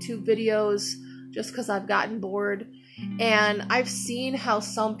travel YouTube videos just because I've gotten bored, and I've seen how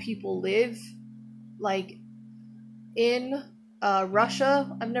some people live, like in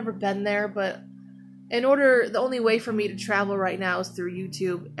Russia. I've never been there, but the only way for me to travel right now is through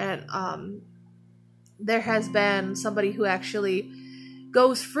YouTube, and there has been somebody who actually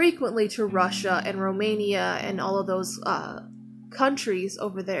goes frequently to Russia and Romania and all of those countries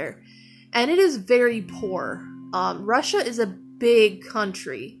over there, and it is very poor. Russia is a big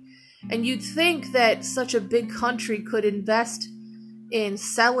country, and you'd think that such a big country could invest in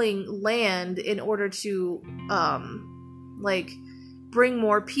selling land in order to like bring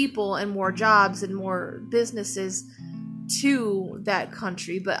more people and more jobs and more businesses to that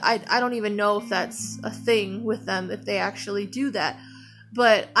country, but I don't even know if that's a thing with them, if they actually do that.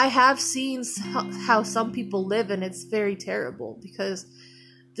 But I have seen how some people live, and it's very terrible because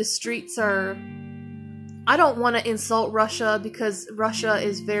the streets are... I don't want to insult Russia because Russia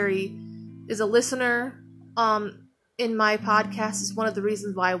is a listener in my podcast. Is one of the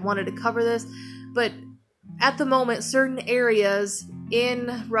reasons why I wanted to cover this. But at the moment, certain areas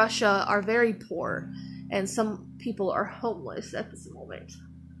in Russia are very poor, and some people are homeless at this moment.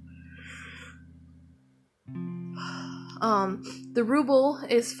 The ruble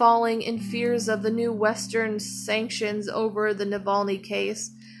is falling in fears of the new Western sanctions over the Navalny case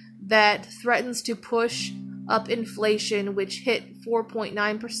that threatens to push up inflation, which hit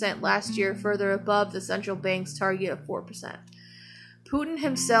 4.9% last year, further above the central bank's target of 4%. Putin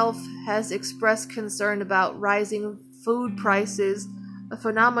himself has expressed concern about rising food prices, a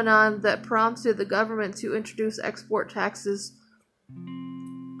phenomenon that prompted the government to introduce export taxes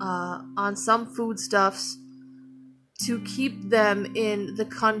on some foodstuffs to keep them in the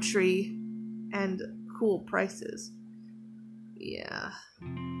country and cool prices. Yeah.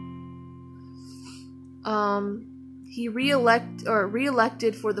 He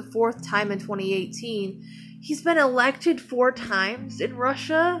reelected for the fourth time in 2018. He's been elected 4 times in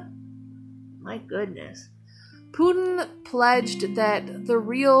Russia? My goodness. Putin pledged that the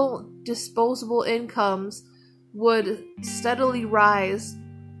real disposable incomes would steadily rise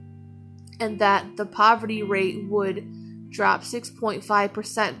and that the poverty rate would drop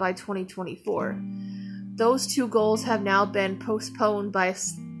 6.5% by 2024. Those 2 goals have now been postponed by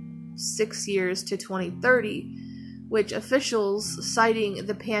 6 years to 2030, which officials citing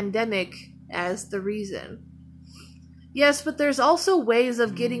the pandemic as the reason. Yes, but there's also ways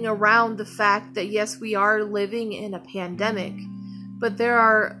of getting around the fact that yes, we are living in a pandemic, but there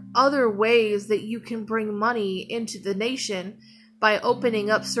are other ways that you can bring money into the nation by opening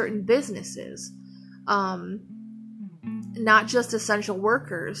up certain businesses, not just essential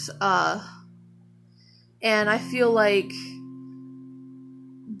workers. And I feel like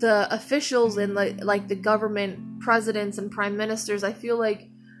the officials and like the government presidents and prime ministers, I feel like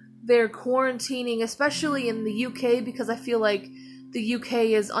they're quarantining, especially in the UK, because I feel like the UK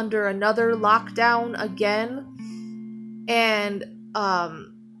is under another lockdown again, and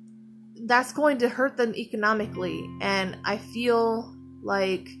that's going to hurt them economically, and I feel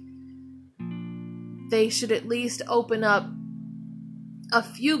like they should at least open up a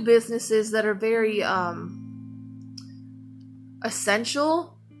few businesses that are very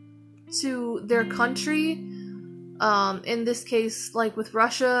essential to their country. In this case, like with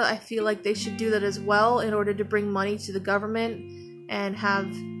Russia, I feel like they should do that as well in order to bring money to the government and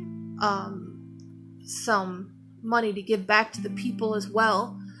have some money to give back to the people as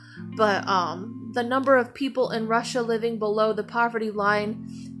well. But the number of people in Russia living below the poverty line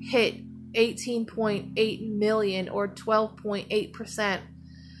hit 18.8 million, or 12.8%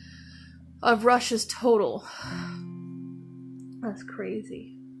 of Russia's total. That's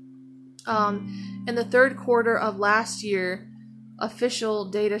crazy. In the third quarter of last year, official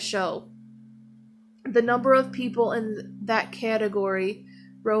data show the number of people in that category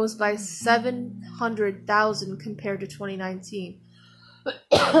rose by 700,000 compared to 2019.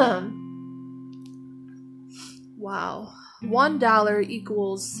 Wow. $1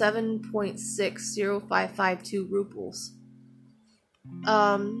 equals 7.60552 rubles.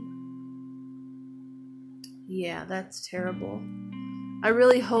 Yeah, that's terrible. I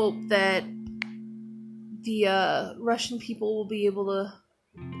really hope that the Russian people will be able to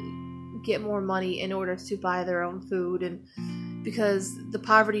get more money in order to buy their own food, and because the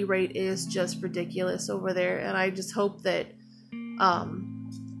poverty rate is just ridiculous over there, and I just hope that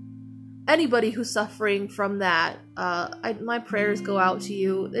anybody who's suffering from that, my prayers go out to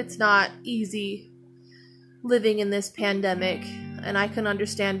you. It's not easy living in this pandemic, and I can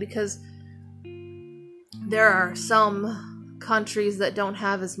understand because there are some countries that don't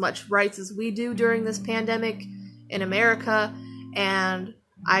have as much rights as we do during this pandemic in America, and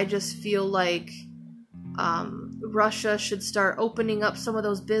I just feel like Russia should start opening up some of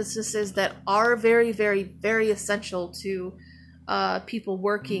those businesses that are very, very, very essential to people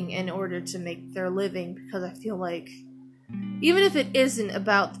working in order to make their living, because I feel like even if it isn't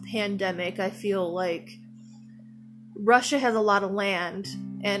about the pandemic, I feel like Russia has a lot of land,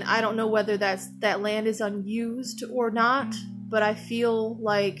 and I don't know whether that land is unused or not, but I feel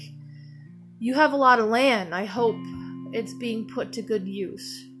like you have a lot of land. I hope it's being put to good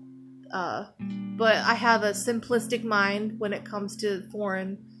use. But I have a simplistic mind when it comes to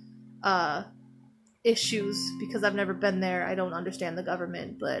foreign issues, because I've never been there. I don't understand the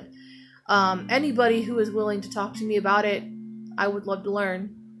government, but anybody who is willing to talk to me about it, I would love to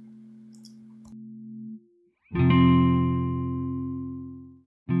learn.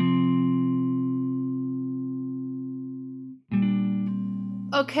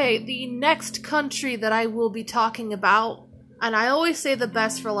 Okay, the next country that I will be talking about, and I always say the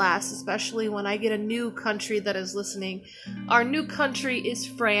best for last, especially when I get a new country that is listening. Our new country is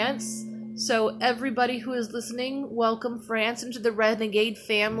France. So everybody who is listening, welcome France into the Renegade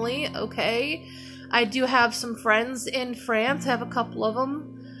family, okay? I do have some friends in France, I have a couple of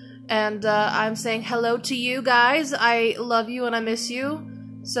them. And I'm saying hello to you guys. I love you and I miss you.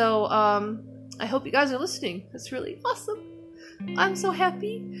 So I hope you guys are listening. It's really awesome. I'm so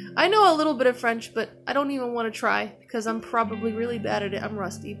happy. I know a little bit of French, but I don't even want to try because I'm probably really bad at it. I'm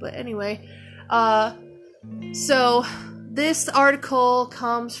rusty. But anyway, so this article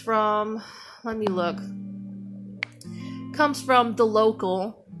comes from, let me look, comes from The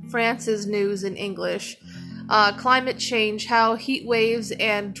Local, France's news in English. Climate change, how heat waves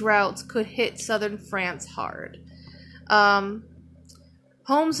and droughts could hit southern France hard.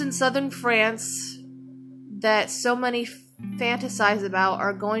 Homes in southern France that so many fantasize about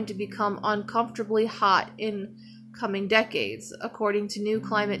are going to become uncomfortably hot in coming decades, according to new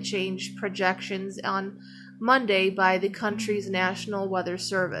climate change projections on Monday by the country's National Weather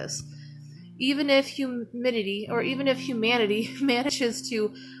Service. Even if humanity manages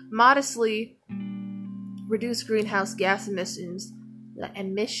to modestly reduce greenhouse gas emissions,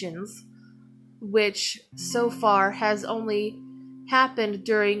 which so far has only happened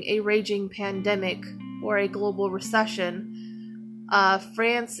during a raging pandemic or a global recession,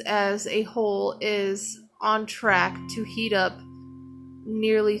 France as a whole is on track to heat up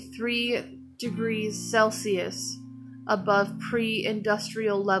nearly 3 degrees Celsius above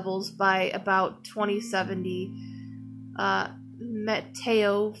pre-industrial levels by about 2070,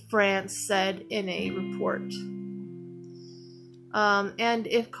 Meteo France said in a report. And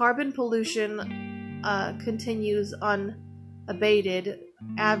if carbon pollution continues unabated,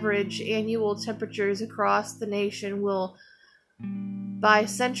 average annual temperatures across the nation will, by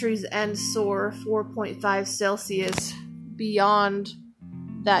century's end, soar 4.5 Celsius beyond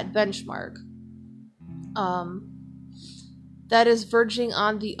that benchmark. That is verging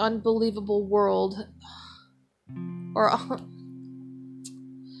on the unbelievable world. Or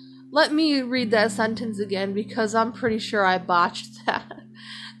let me read that sentence again because I'm pretty sure I botched that.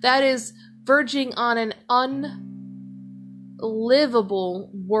 That is verging on an unlivable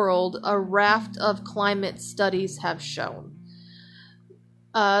world, a raft of climate studies have shown.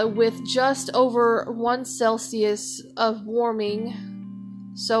 With just over 1 Celsius of warming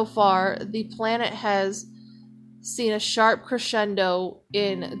so far, the planet has seen a sharp crescendo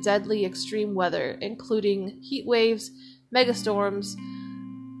in deadly extreme weather, including heat waves, megastorms,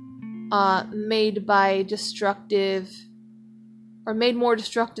 made more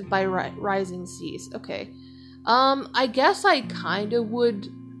destructive by rising seas. Okay. I guess I kind of would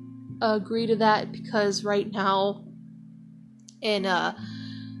agree to that because right now in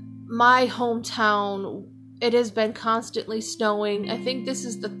my hometown, it has been constantly snowing. I think this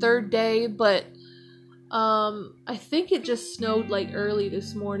is the 3rd day, but I think it just snowed like early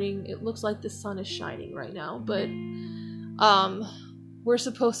this morning. It looks like the sun is shining right now, but we're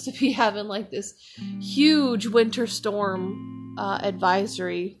supposed to be having like this huge winter storm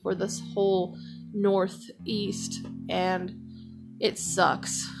advisory for this whole northeast, and it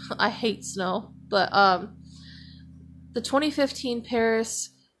sucks. I hate snow. But the 2015 Paris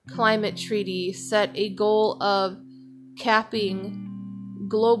Climate Treaty set a goal of capping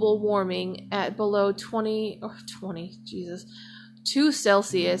global warming at below 2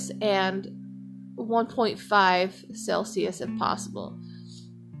 Celsius and 1.5 Celsius if possible.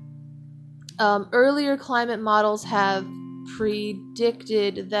 Earlier climate models have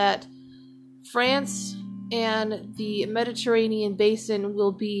predicted that France and the Mediterranean basin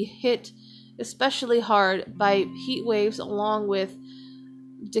will be hit especially hard by heat waves along with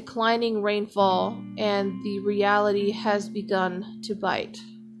declining rainfall, and the reality has begun to bite.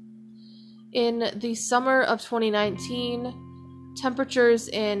 In the summer of 2019, temperatures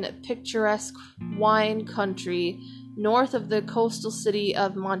in picturesque wine country north of the coastal city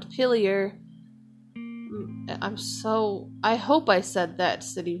of Montpellier, I hope I said that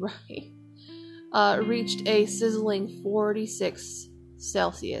city right, reached a sizzling 46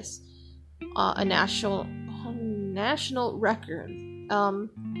 Celsius, a national record.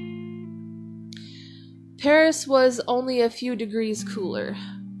 Paris was only a few degrees cooler.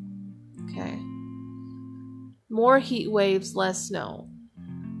 Okay. More heat waves, less snow.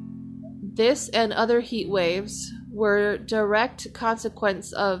 This and other heat waves were direct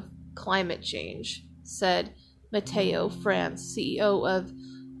consequence of climate change, said Matteo France, CEO of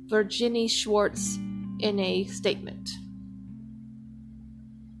Virginie Schwartz, in a statement.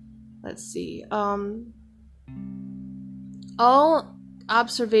 Let's see. All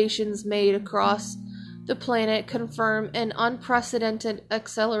observations made across the planet confirm an unprecedented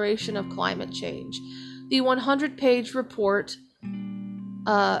acceleration of climate change. The 100-page report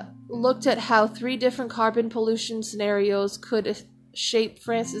looked at how 3 different carbon pollution scenarios could shape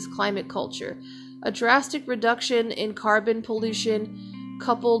France's climate culture. A drastic reduction in carbon pollution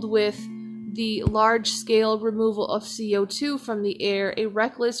coupled with the large-scale removal of CO2 from the air, a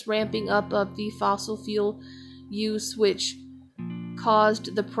reckless ramping up of the fossil fuel use which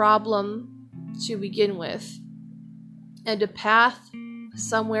caused the problem to begin with, and a path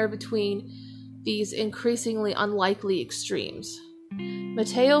somewhere between these increasingly unlikely extremes.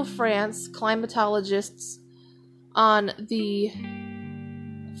 Matteo France, climatologists on the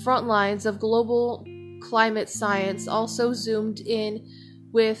front lines of global climate science, also zoomed in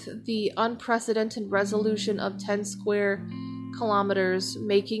with the unprecedented resolution of 10 square kilometers,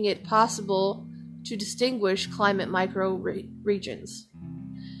 making it possible to distinguish climate micro-regions.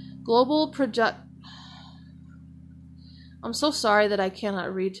 I'm so sorry that I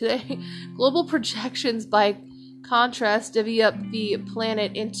cannot read today. Global projections, by contrast, divvy up the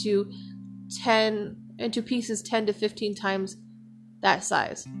planet into pieces 10 to 15 times that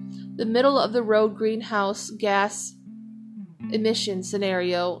size. The middle of the road greenhouse gas emission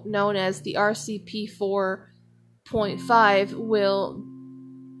scenario, known as the RCP 4.5, will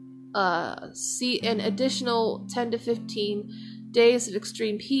see an additional 10 to 15 days of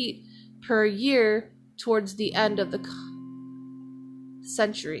extreme heat per year towards the end of the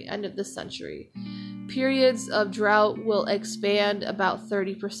century. Periods of drought will expand about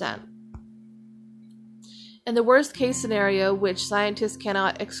 30%. In the worst case scenario, which scientists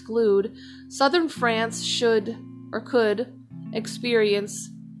cannot exclude, southern France could experience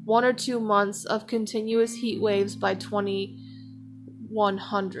 1 or 2 months of continuous heat waves by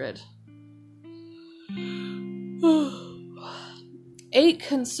 2100. 8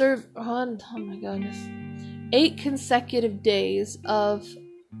 consecutive days of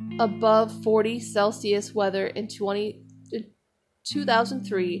above 40 Celsius weather in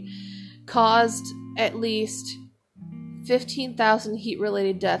 2003 caused at least 15,000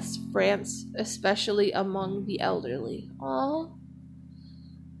 heat-related deaths in France, especially among the elderly.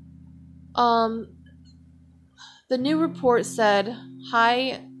 The new report said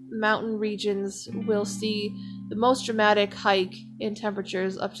high mountain regions will see the most dramatic hike in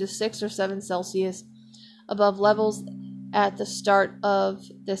temperatures, up to 6 or 7 Celsius above levels at the start of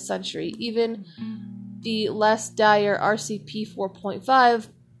this century. Even the less dire RCP 4.5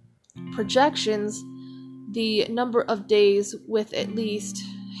 projections the number of days with at least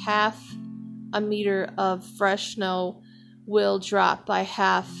half a meter of fresh snow will drop by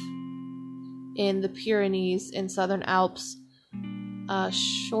half in the Pyrenees and Southern Alps,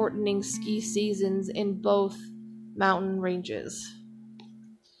 shortening ski seasons in both mountain ranges.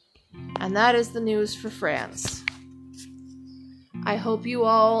 And that is the news for France. I hope you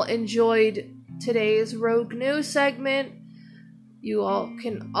all enjoyed today's Rogue News segment. You all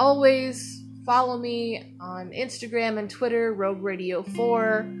can always follow me on Instagram and Twitter, Rogue Radio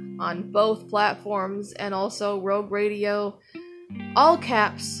 4, on both platforms, and also Rogue Radio, all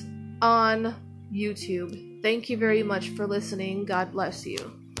caps, on YouTube. Thank you very much for listening. God bless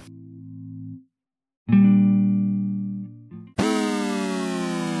you.